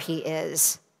where he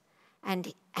is.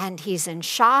 And he's in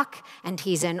shock, and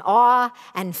he's in awe,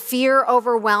 and fear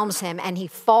overwhelms him, and he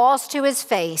falls to his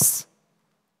face,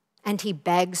 and he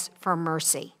begs for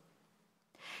mercy.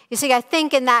 You see, I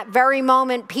think in that very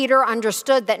moment, Peter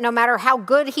understood that no matter how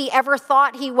good he ever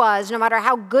thought he was, no matter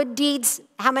how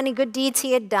many good deeds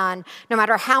he had done, no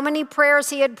matter how many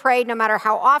prayers he had prayed, no matter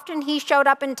how often he showed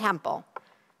up in temple,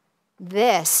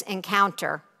 this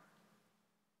encounter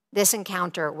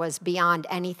was beyond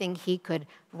anything he could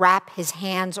wrap his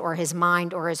hands or his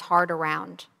mind or his heart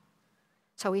around.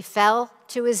 So he fell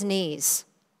to his knees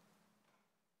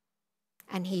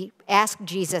and he asked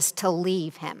Jesus to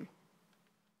leave him.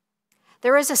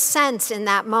 There is a sense in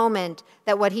that moment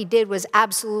that what he did was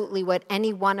absolutely what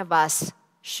any one of us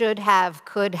should have,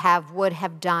 could have, would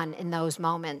have done in those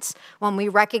moments when we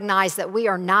recognize that we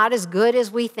are not as good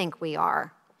as we think we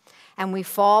are. And we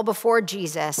fall before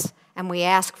Jesus and we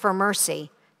ask for mercy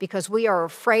because we are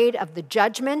afraid of the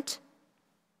judgment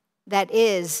that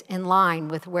is in line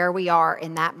with where we are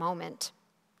in that moment.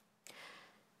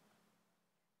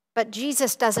 But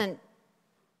Jesus doesn't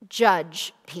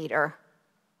judge Peter.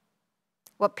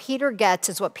 What Peter gets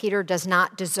is what Peter does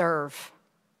not deserve.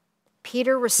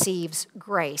 Peter receives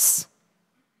grace.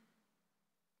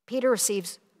 Peter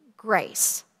receives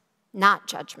grace, not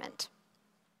judgment.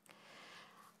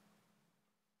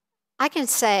 I can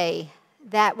say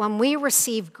that when we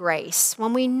receive grace,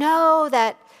 when we know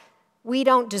that we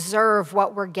don't deserve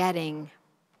what we're getting,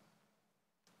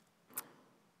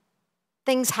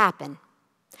 things happen.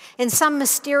 In some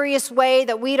mysterious way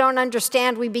that we don't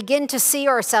understand, we begin to see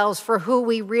ourselves for who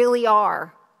we really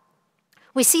are.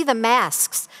 We see the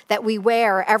masks that we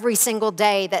wear every single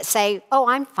day that say, oh,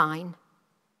 I'm fine.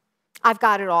 I've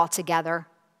got it all together.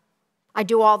 I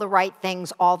do all the right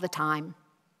things all the time.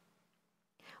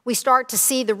 We start to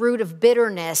see the root of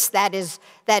bitterness that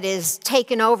is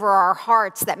taken over our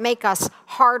hearts, that make us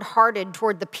hard-hearted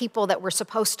toward the people that we're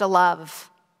supposed to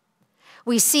love.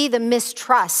 We see the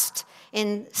mistrust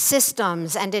in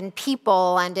systems and in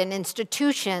people and in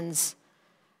institutions.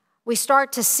 We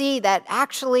start to see that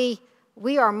actually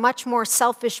we are much more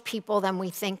selfish people than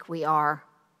we think we are.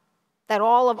 That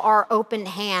all of our open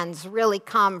hands really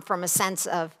come from a sense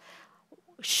of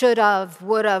should-have,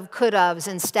 would-have, could-haves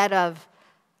instead of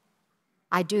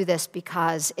I do this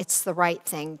because it's the right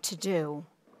thing to do,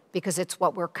 because it's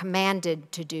what we're commanded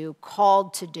to do,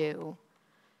 called to do.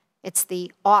 It's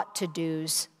the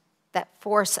ought-to-dos that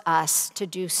force us to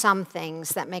do some things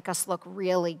that make us look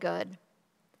really good.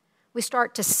 We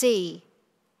start to see,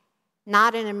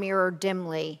 not in a mirror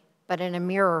dimly, but in a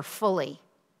mirror fully.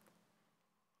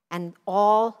 And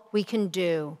all we can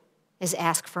do is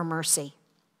ask for mercy.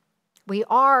 We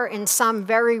are, in some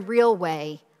very real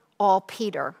way, all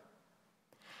Peter.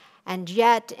 And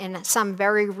yet, in some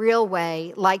very real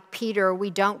way, like Peter, we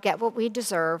don't get what we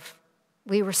deserve.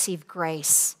 We receive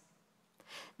grace.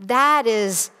 That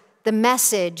is the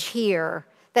message here,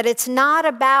 that it's not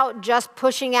about just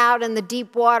pushing out in the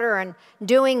deep water and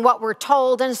doing what we're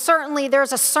told. And certainly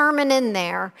there's a sermon in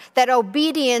there that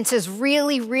obedience is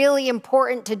really, really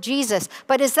important to Jesus.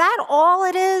 But is that all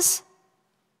it is?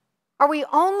 Are we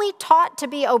only taught to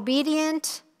be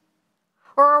obedient?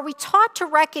 Or are we taught to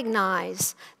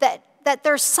recognize that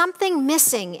there's something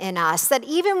missing in us, that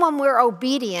even when we're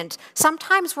obedient,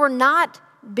 sometimes we're not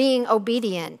being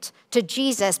obedient to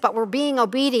Jesus, but we're being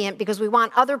obedient because we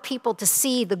want other people to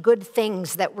see the good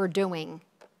things that we're doing.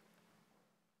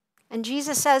 And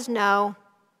Jesus says, no,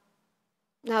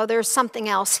 there's something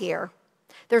else here.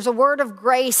 There's a word of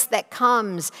grace that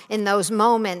comes in those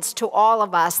moments to all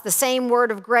of us, the same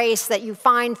word of grace that you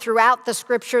find throughout the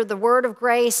scripture, the word of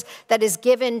grace that is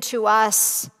given to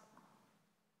us.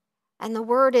 And the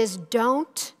word is,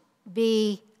 don't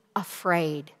be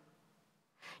afraid.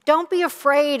 Don't be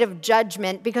afraid of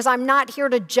judgment, because I'm not here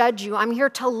to judge you. I'm here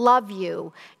to love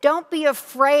you. Don't be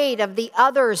afraid of the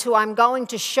others who I'm going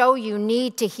to show you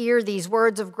need to hear these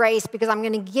words of grace, because I'm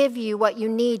going to give you what you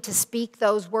need to speak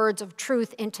those words of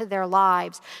truth into their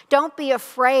lives. Don't be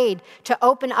afraid to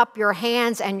open up your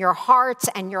hands and your hearts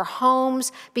and your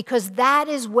homes, because that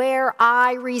is where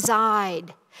I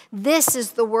reside. This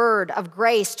is the word of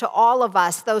grace to all of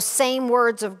us, those same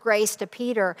words of grace to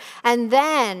Peter. And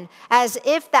then, as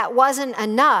if that wasn't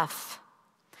enough,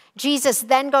 Jesus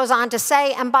then goes on to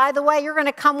say, and by the way, you're going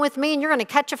to come with me and you're going to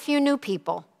catch a few new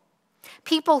people.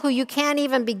 People who you can't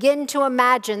even begin to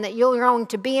imagine that you're going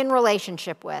to be in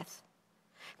relationship with.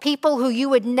 People who you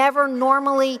would never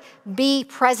normally be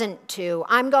present to.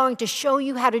 I'm going to show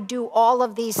you how to do all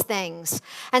of these things.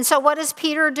 And so what does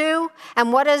Peter do?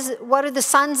 And what do the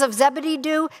sons of Zebedee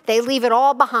do? They leave it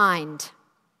all behind.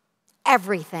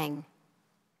 Everything.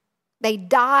 They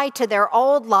die to their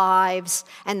old lives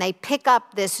and they pick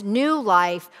up this new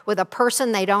life with a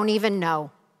person they don't even know.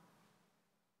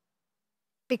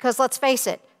 Because let's face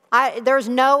it, there's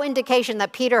no indication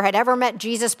that Peter had ever met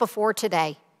Jesus before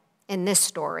today. In this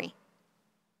story.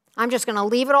 I'm just going to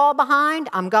leave it all behind.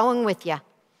 I'm going with you,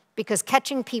 because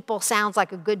catching people sounds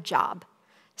like a good job.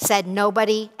 Said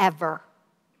nobody ever.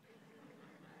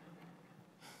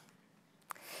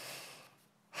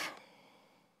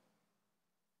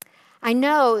 I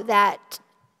know that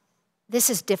this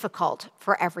is difficult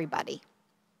for everybody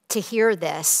to hear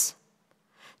this,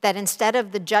 that instead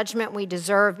of the judgment we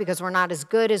deserve because we're not as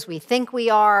good as we think we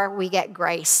are, we get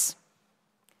grace.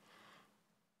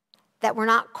 That we're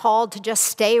not called to just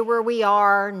stay where we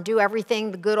are and do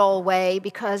everything the good old way,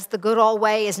 because the good old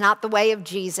way is not the way of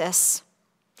Jesus.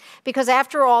 Because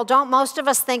after all, don't most of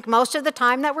us think most of the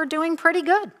time that we're doing pretty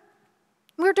good?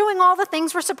 We're doing all the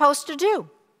things we're supposed to do,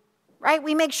 right?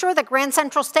 We make sure that Grand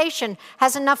Central Station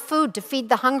has enough food to feed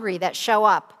the hungry that show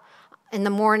up in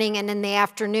the morning and in the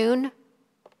afternoon.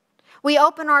 We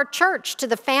open our church to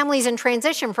the families in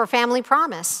transition for Family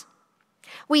Promise.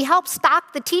 We help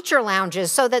stock the teacher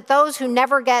lounges so that those who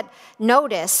never get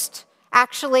noticed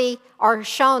actually are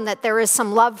shown that there is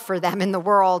some love for them in the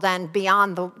world and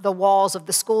beyond the walls of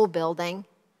the school building.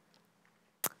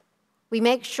 We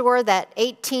make sure that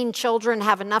 18 children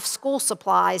have enough school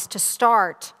supplies to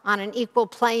start on an equal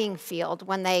playing field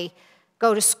when they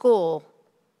go to school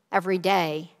every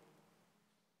day.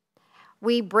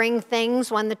 We bring things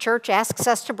when the church asks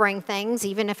us to bring things,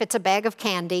 even if it's a bag of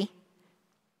candy.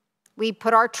 We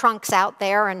put our trunks out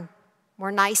there and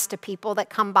we're nice to people that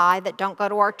come by that don't go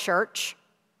to our church.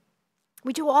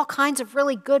 We do all kinds of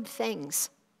really good things.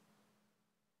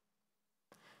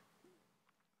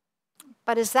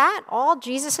 But is that all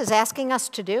Jesus is asking us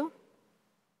to do?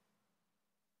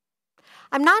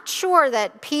 I'm not sure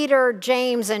that Peter,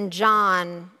 James, and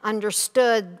John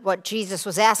understood what Jesus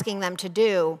was asking them to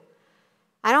do.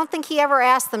 I don't think he ever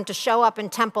asked them to show up in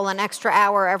temple an extra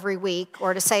hour every week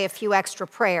or to say a few extra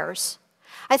prayers.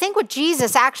 I think what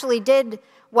Jesus actually did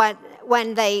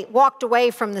when they walked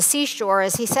away from the seashore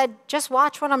is he said, just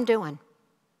watch what I'm doing,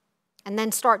 and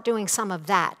then start doing some of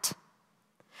that.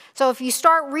 So if you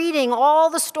start reading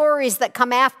all the stories that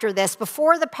come after this,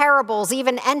 before the parables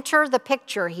even enter the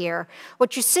picture here,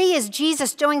 what you see is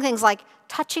Jesus doing things like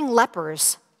touching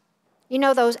lepers. You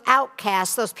know, those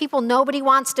outcasts, those people nobody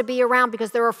wants to be around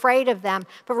because they're afraid of them.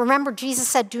 But remember, Jesus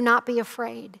said, do not be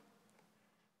afraid.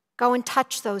 Go and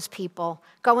touch those people.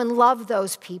 Go and love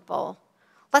those people.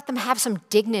 Let them have some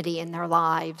dignity in their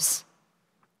lives.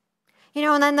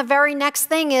 And then the very next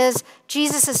thing is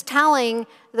Jesus is telling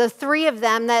the three of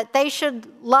them that they should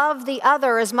love the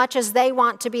other as much as they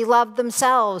want to be loved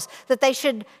themselves, that they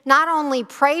should not only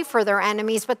pray for their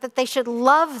enemies, but that they should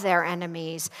love their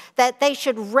enemies, that they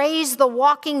should raise the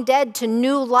walking dead to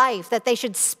new life, that they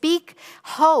should speak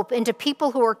hope into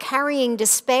people who are carrying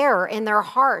despair in their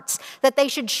hearts, that they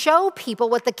should show people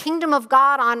what the kingdom of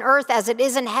God on earth as it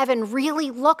is in heaven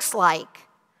really looks like.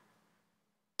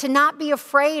 To not be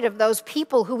afraid of those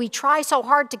people who we try so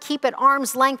hard to keep at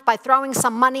arm's length by throwing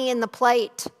some money in the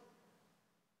plate.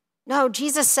 No,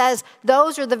 Jesus says,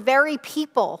 those are the very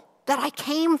people that I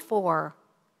came for.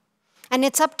 And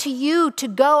it's up to you to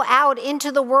go out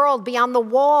into the world beyond the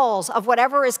walls of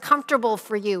whatever is comfortable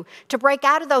for you, to break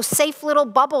out of those safe little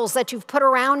bubbles that you've put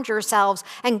around yourselves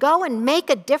and go and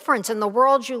make a difference in the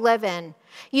world you live in.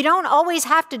 You don't always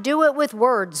have to do it with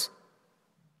words.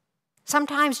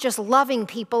 Sometimes just loving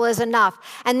people is enough.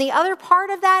 And the other part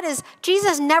of that is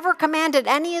Jesus never commanded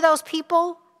any of those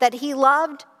people that he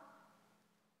loved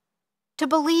to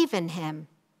believe in him.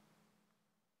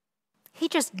 He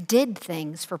just did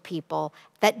things for people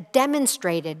that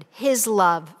demonstrated his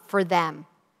love for them.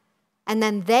 And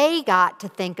then they got to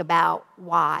think about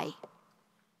why.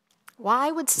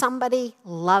 Why would somebody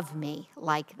love me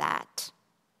like that?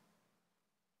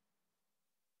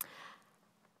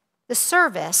 The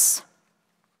service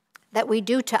that we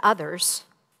do to others,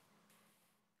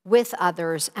 with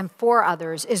others, and for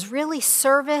others is really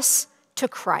service to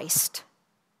Christ.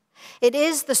 It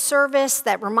is the service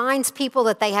that reminds people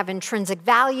that they have intrinsic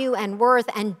value and worth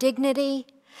and dignity,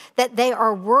 that they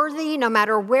are worthy no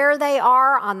matter where they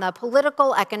are on the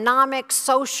political, economic,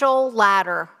 social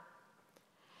ladder.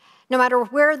 No matter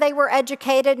where they were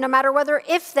educated, no matter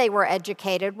if they were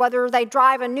educated, whether they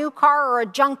drive a new car or a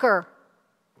junker.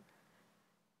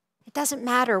 It doesn't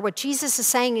matter. What Jesus is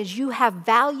saying is you have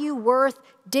value, worth,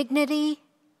 dignity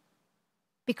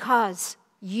because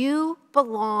you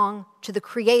belong to the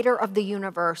creator of the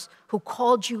universe who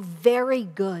called you very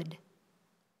good.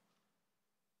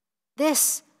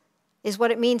 This is what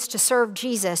it means to serve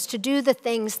Jesus, to do the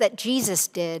things that Jesus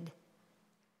did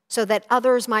so that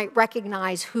others might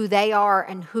recognize who they are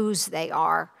and whose they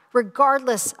are,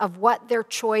 regardless of what their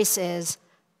choice is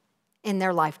in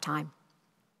their lifetime.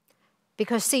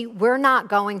 Because, see, we're not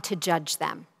going to judge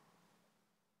them.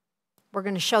 We're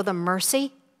going to show them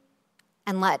mercy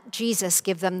and let Jesus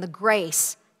give them the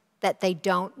grace that they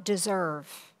don't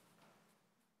deserve.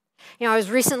 I was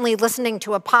recently listening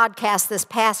to a podcast this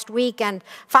past week, and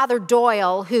Father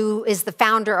Doyle, who is the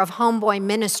founder of Homeboy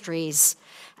Ministries,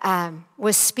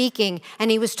 was speaking, and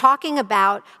he was talking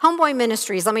about Homeboy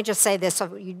Ministries. Let me just say this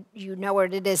so you know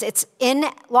what it is. It's in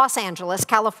Los Angeles,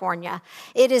 California.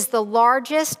 It is the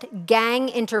largest gang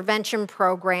intervention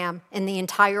program in the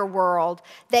entire world.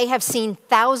 They have seen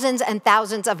thousands and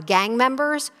thousands of gang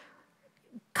members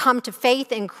come to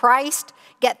faith in Christ,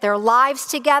 get their lives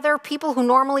together. People who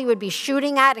normally would be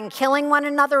shooting at and killing one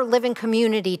another live in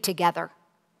community together.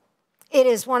 It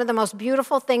is one of the most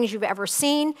beautiful things you've ever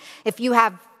seen. If you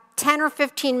have 10 or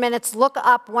 15 minutes, look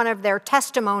up one of their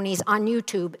testimonies on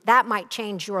YouTube. That might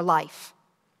change your life.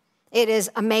 It is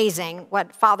amazing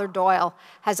what Father Doyle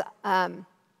has and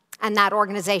that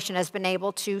organization has been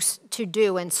able to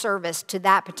do in service to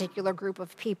that particular group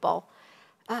of people.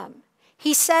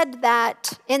 He said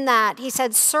he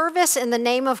said, service in the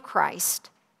name of Christ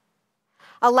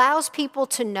allows people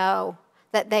to know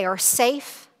that they are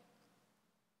safe,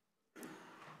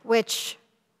 which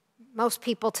most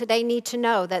people today need to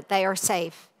know that they are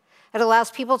safe. It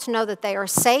allows people to know that they are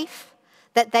safe,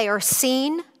 that they are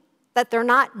seen, that they're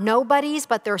not nobodies,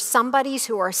 but they're somebodies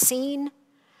who are seen,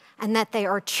 and that they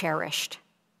are cherished.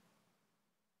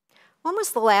 When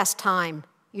was the last time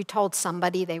you told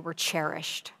somebody they were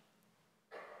cherished?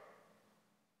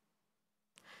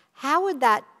 How would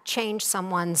that change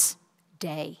someone's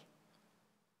day?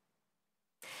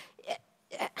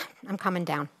 I'm coming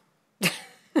down.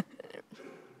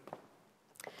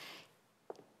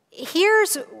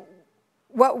 Here's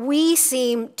what we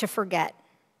seem to forget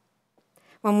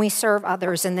when we serve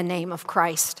others in the name of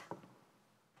Christ.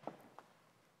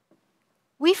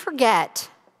 We forget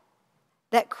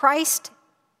that Christ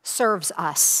serves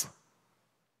us,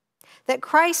 that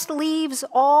Christ leaves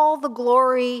all the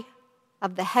glory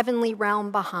of the heavenly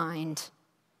realm behind,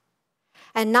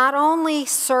 and not only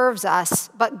serves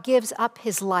us, but gives up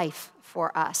his life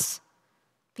for us,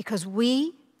 because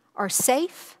we are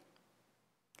safe,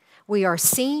 we are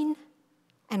seen,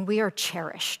 and we are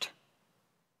cherished.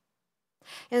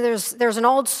 And there's an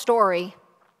old story.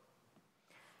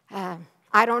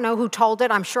 I don't know who told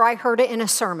it. I'm sure I heard it in a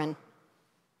sermon.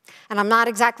 And I'm not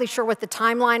exactly sure what the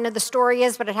timeline of the story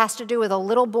is, but it has to do with a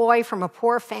little boy from a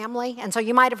poor family. And so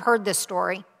you might have heard this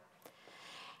story.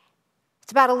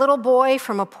 It's about a little boy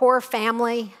from a poor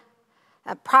family,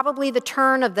 probably the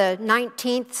turn of the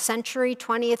 19th century,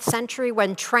 20th century,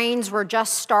 when trains were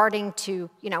just starting to,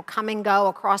 come and go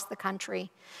across the country.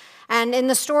 And in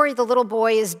the story, the little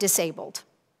boy is disabled.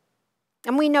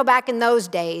 And we know back in those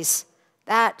days,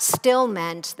 that still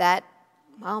meant that,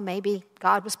 well, maybe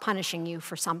God was punishing you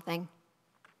for something.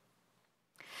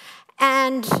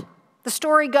 And the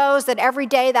story goes that every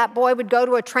day that boy would go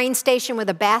to a train station with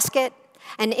a basket,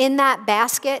 and in that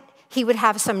basket, he would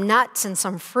have some nuts and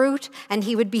some fruit, and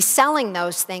he would be selling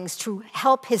those things to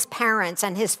help his parents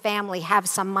and his family have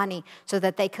some money so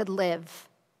that they could live.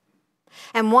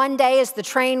 And one day, as the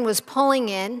train was pulling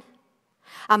in,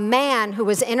 a man who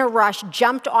was in a rush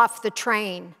jumped off the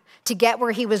train to get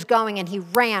where he was going, and he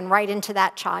ran right into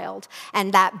that child.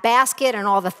 And that basket and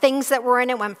all the things that were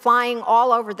in it went flying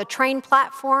all over the train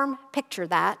platform. Picture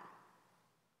that.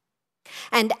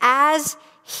 And as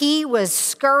he was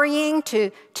scurrying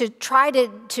to try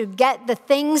to get the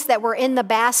things that were in the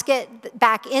basket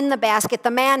back in the basket, the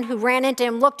man who ran into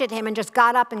him looked at him and just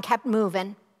got up and kept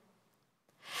moving.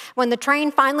 When the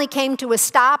train finally came to a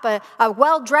stop, a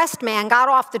well-dressed man got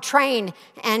off the train,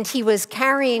 and he was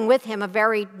carrying with him a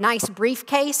very nice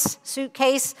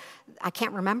suitcase. I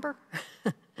can't remember.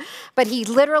 But he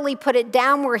literally put it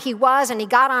down where he was, and he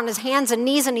got on his hands and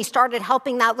knees, and he started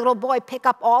helping that little boy pick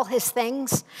up all his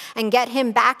things and get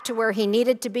him back to where he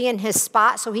needed to be in his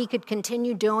spot so he could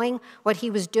continue doing what he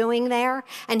was doing there.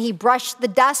 And he brushed the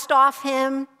dust off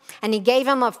him, and he gave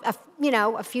him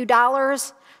a few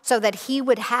dollars so that he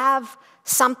would have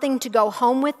something to go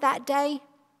home with that day.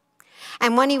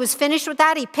 And when he was finished with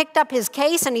that, he picked up his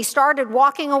case and he started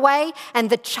walking away.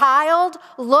 And the child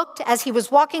looked as he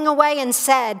was walking away and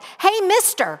said, "Hey,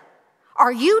 mister,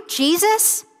 are you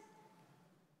Jesus?"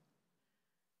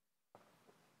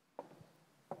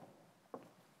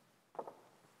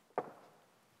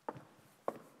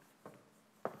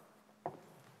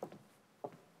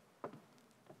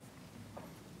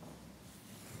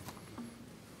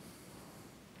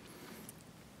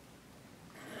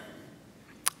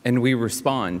 And we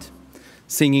respond,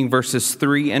 singing verses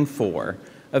 3 and 4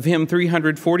 of hymn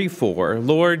 344,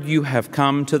 "Lord, you have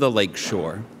come to the lake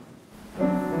shore."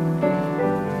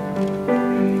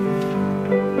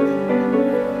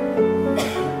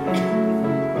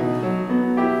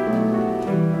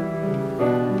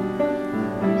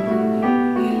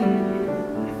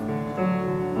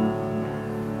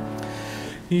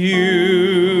 You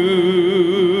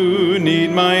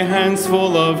need my hands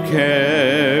full of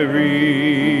caring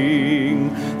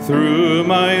through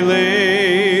my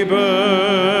labors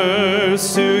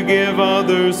to give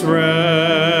others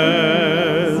rest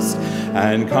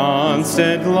and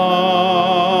constant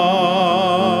love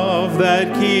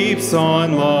that keeps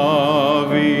on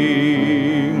loving.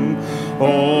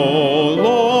 Oh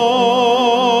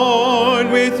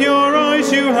Lord, with your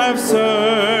eyes you have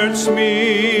searched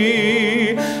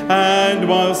me, and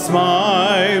while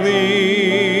smiling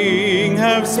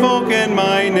have spoken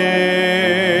my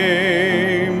name.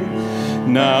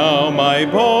 Now my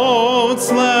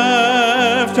boat's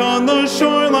left on the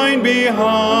shoreline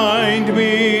behind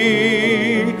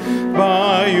me.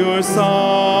 By your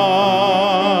side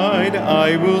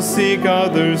I will seek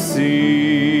other seas.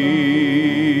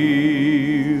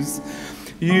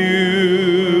 You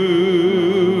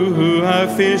who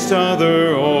have fished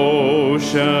other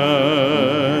oceans,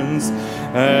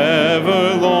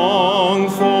 ever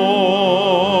longed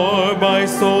for by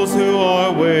souls who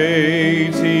are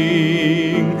waiting,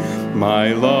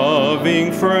 my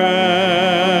loving friend,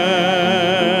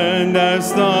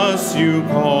 as thus you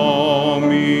call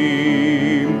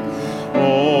me.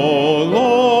 Oh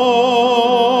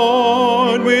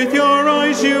Lord, with your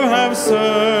eyes you have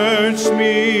searched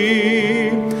me,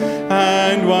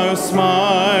 and while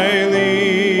smiling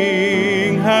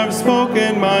have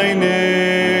spoken my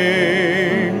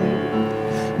name.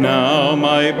 Now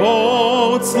my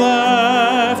boat's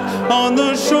left on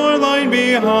the shoreline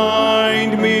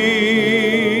behind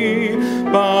me.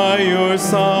 By your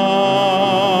side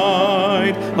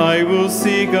I will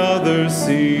seek other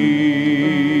seas.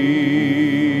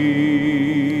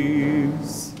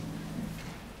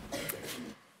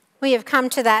 We have come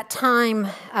to that time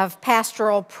of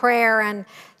pastoral prayer, and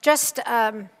just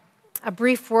a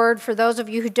brief word for those of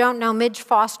you who don't know, Midge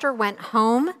Foster went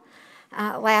home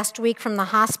last week from the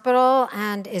hospital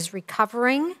and is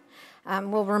recovering.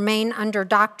 will remain under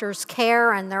doctor's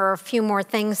care, and there are a few more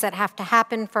things that have to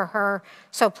happen for her.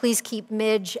 So please keep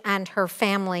Midge and her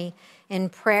family in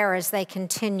prayer as they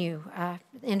continue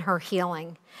in her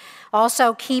healing.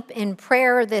 Also, keep in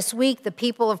prayer this week the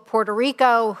people of Puerto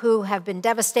Rico who have been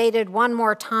devastated one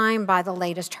more time by the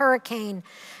latest hurricane,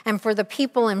 and for the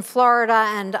people in Florida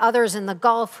and others in the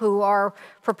Gulf who are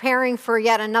preparing for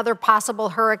yet another possible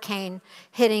hurricane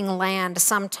hitting land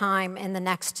sometime in the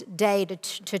next day to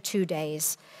 2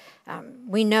 days.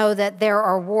 We know that there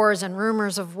are wars and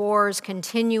rumors of wars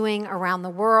continuing around the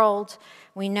world.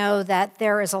 We know that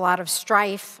there is a lot of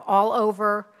strife all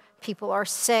over. People are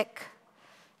sick.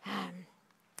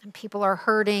 And people are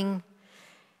hurting.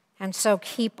 And so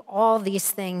keep all these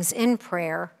things in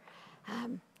prayer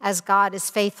as God is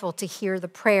faithful to hear the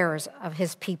prayers of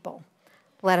his people.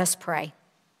 Let us pray.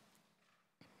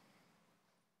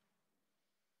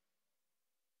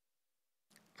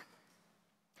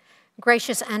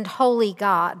 Gracious and holy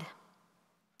God,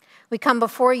 we come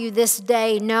before you this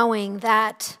day knowing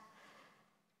that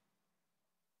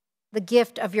the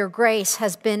gift of your grace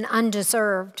has been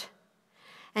undeserved.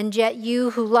 And yet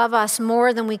you who love us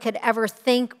more than we could ever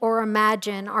think or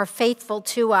imagine are faithful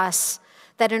to us,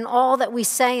 that in all that we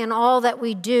say and all that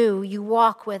we do, you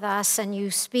walk with us and you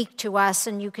speak to us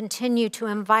and you continue to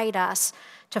invite us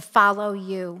to follow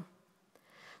you.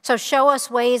 So show us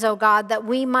ways, O God, that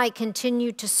we might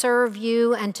continue to serve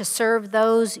you and to serve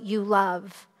those you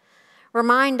love.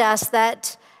 Remind us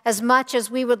that as much as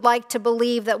we would like to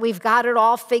believe that we've got it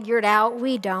all figured out,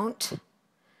 we don't.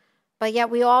 But yet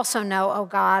we also know, oh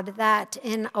God, that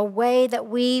in a way that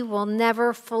we will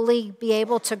never fully be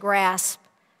able to grasp,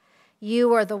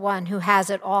 you are the one who has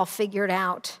it all figured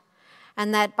out.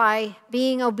 And that by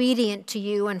being obedient to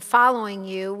you and following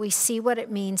you, we see what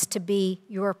it means to be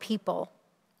your people.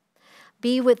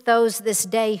 Be with those this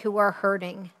day who are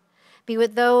hurting. Be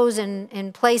with those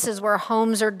in places where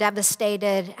homes are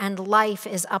devastated and life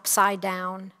is upside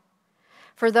down.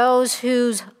 For those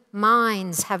whose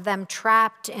minds have them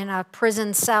trapped in a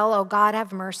prison cell, oh God,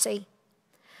 have mercy.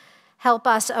 Help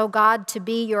us, oh God, to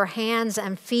be your hands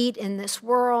and feet in this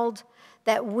world,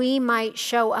 that we might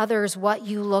show others what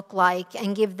you look like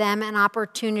and give them an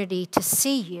opportunity to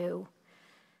see you,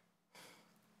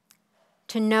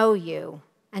 to know you,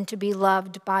 and to be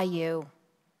loved by you.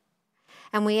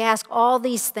 And we ask all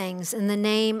these things in the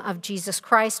name of Jesus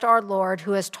Christ our Lord,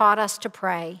 who has taught us to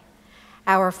pray.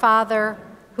 Our Father,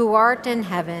 who art in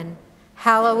heaven,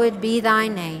 hallowed be thy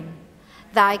name.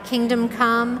 Thy kingdom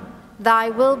come, thy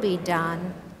will be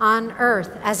done, on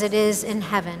earth as it is in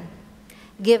heaven.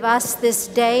 Give us this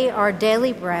day our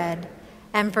daily bread,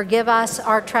 and forgive us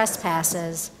our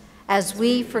trespasses, as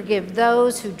we forgive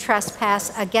those who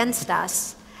trespass against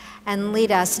us. And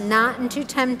lead us not into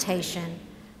temptation,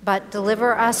 but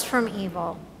deliver us from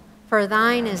evil. For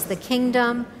thine is the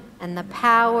kingdom, and the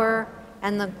power,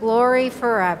 and the glory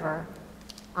forever.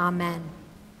 Amen.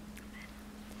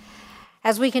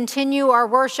 As we continue our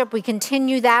worship, we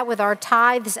continue that with our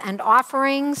tithes and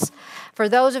offerings. For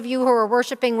those of you who are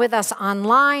worshiping with us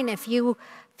online, if you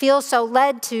feel so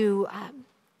led to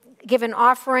give an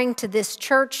offering to this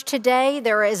church today,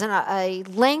 there is a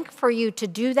link for you to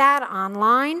do that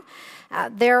online.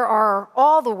 There are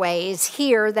all the ways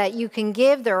here that you can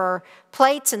give. There are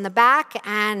plates in the back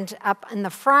and up in the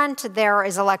front. There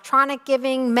is electronic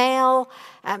giving, mail.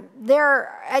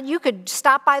 You could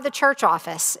stop by the church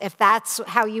office if that's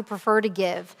how you prefer to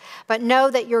give. But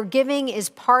know that your giving is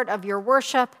part of your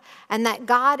worship and that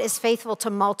God is faithful to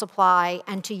multiply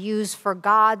and to use for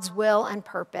God's will and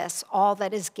purpose all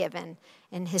that is given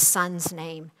in his Son's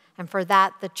name. And for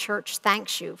that, the church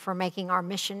thanks you for making our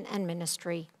mission and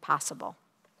ministry possible.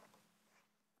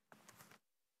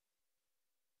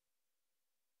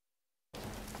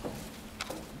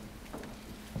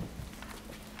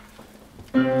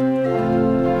 He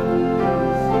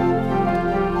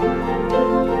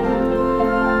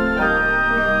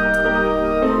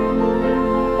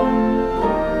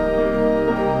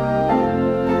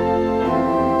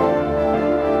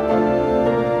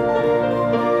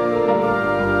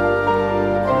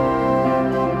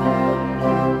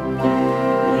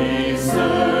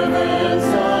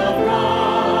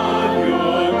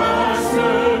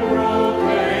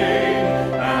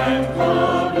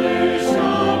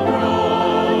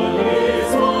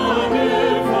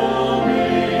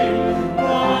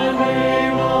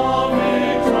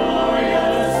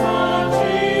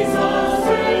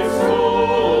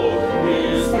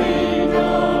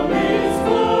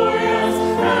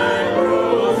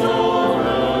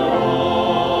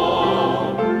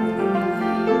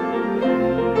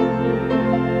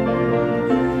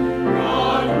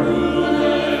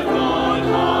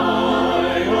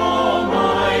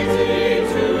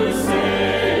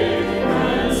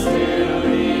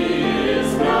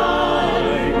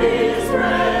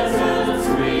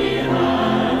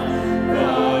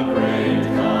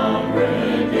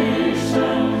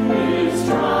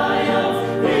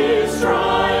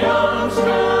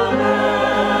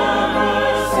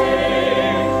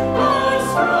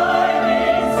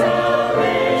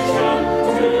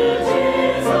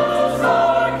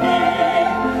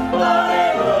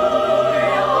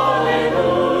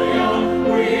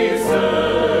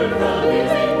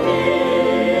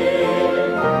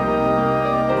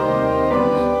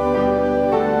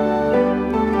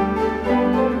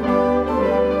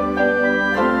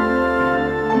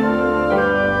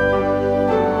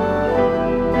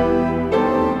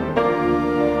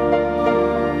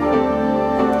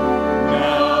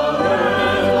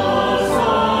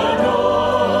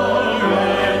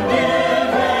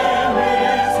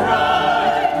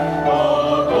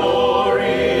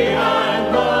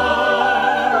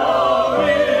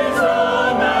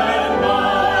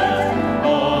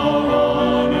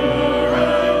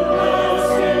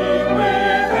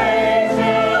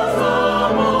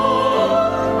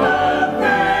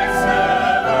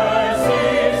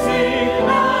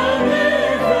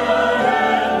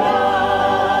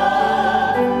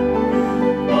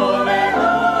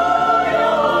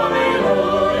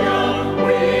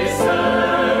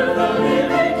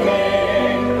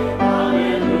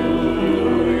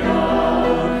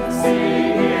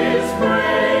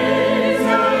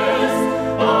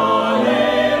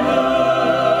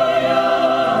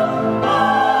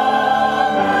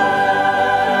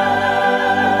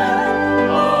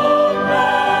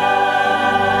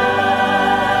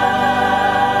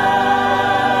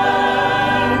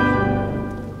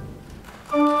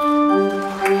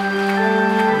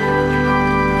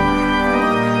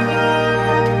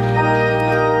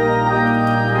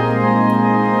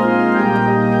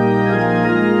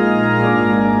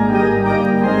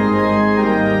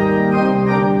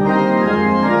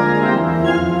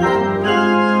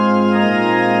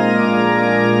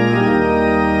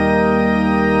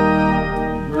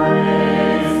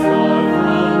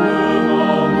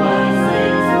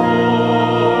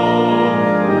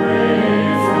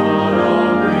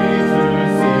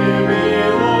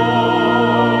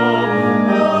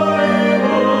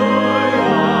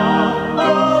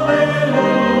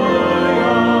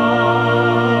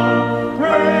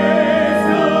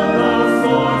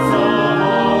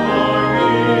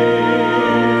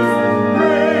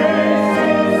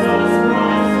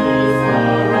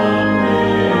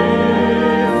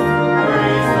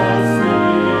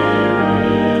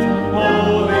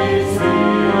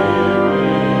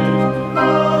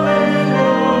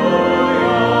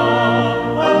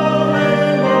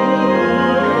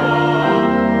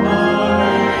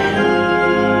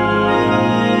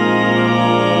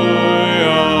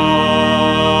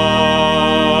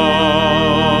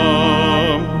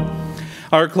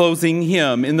our closing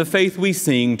hymn, In the Faith We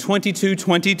Sing,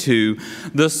 2222,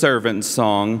 the Servant's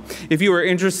Song. If you are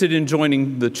interested in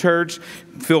joining the church,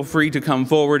 feel free to come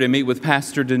forward and meet with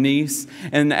Pastor Denise.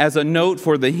 And as a note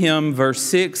for the hymn, verse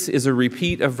 6 is a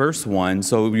repeat of verse 1,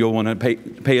 so you'll want to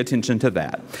pay attention to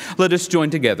that. Let us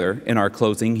join together in our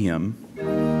closing hymn.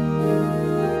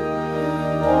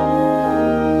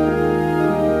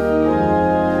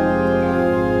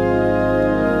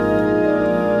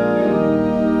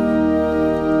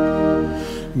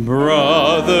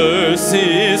 Brother,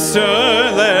 sister,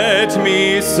 let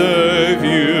me serve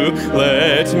you.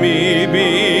 Let me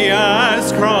be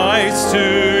as Christ to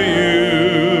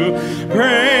you.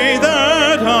 Pray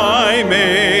that I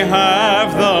may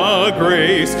have the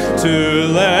grace to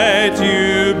let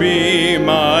you be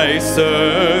my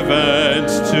servant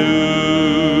too.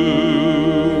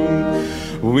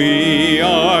 We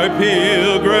are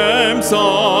pilgrims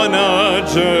on a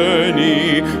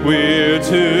journey. We're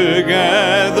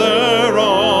together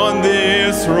on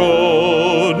this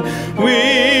road.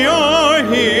 We are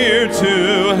here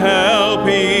to help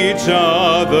each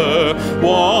other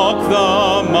walk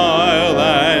the mile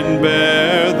and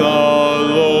bear the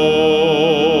load.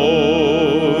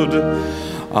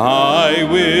 I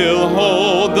will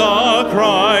hold the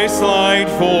Christ light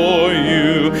for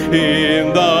you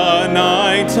in the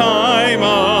night time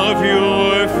of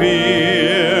your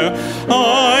fear.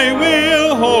 I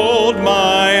will hold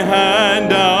my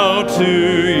hand out to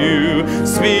you,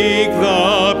 speak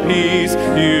the peace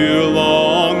you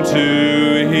long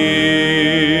to hear.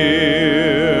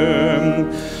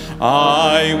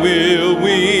 I will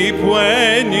weep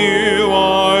when you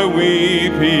are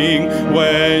weeping,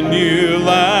 when you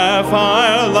laugh,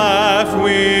 I'll laugh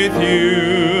with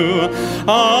you.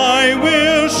 I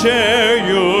will share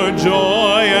your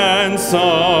joy and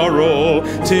sorrow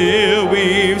till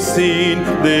we've seen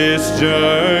this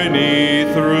journey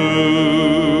through.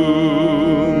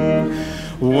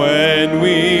 When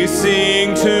we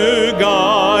sing to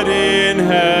God in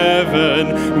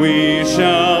heaven, we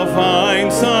shall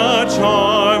find such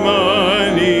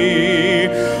harmony,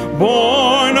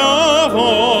 born of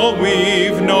all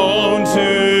we've known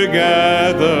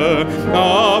together,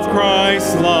 of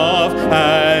Christ's love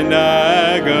and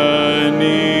agony.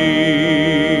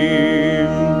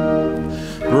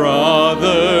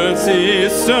 Brother,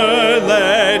 sister,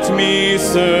 let me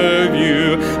serve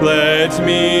you. Let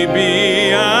me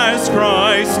be as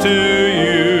Christ to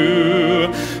you.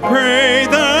 Pray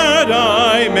that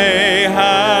I may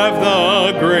have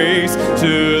the grace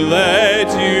to let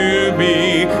you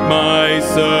be my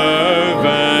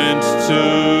servant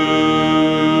too.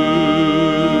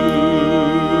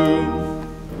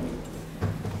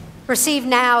 Receive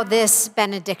now this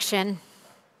benediction.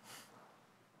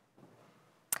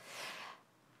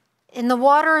 In the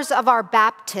waters of our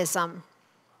baptism,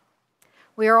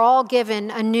 we are all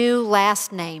given a new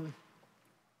last name,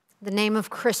 the name of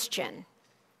Christian,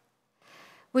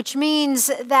 which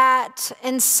means that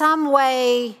in some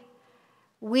way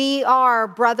we are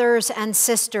brothers and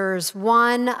sisters,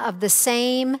 one of the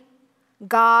same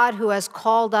God who has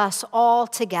called us all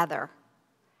together.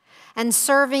 And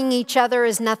serving each other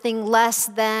is nothing less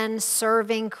than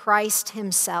serving Christ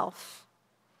himself.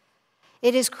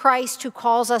 It is Christ who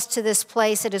calls us to this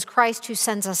place. It is Christ who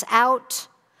sends us out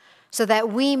so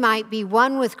that we might be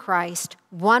one with Christ,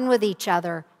 one with each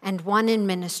other, and one in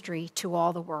ministry to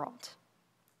all the world.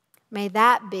 May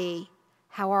that be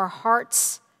how our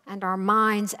hearts and our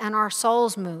minds and our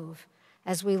souls move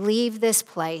as we leave this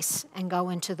place and go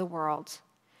into the world.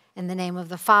 In the name of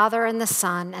the Father, and the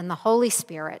Son, and the Holy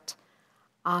Spirit.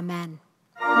 Amen.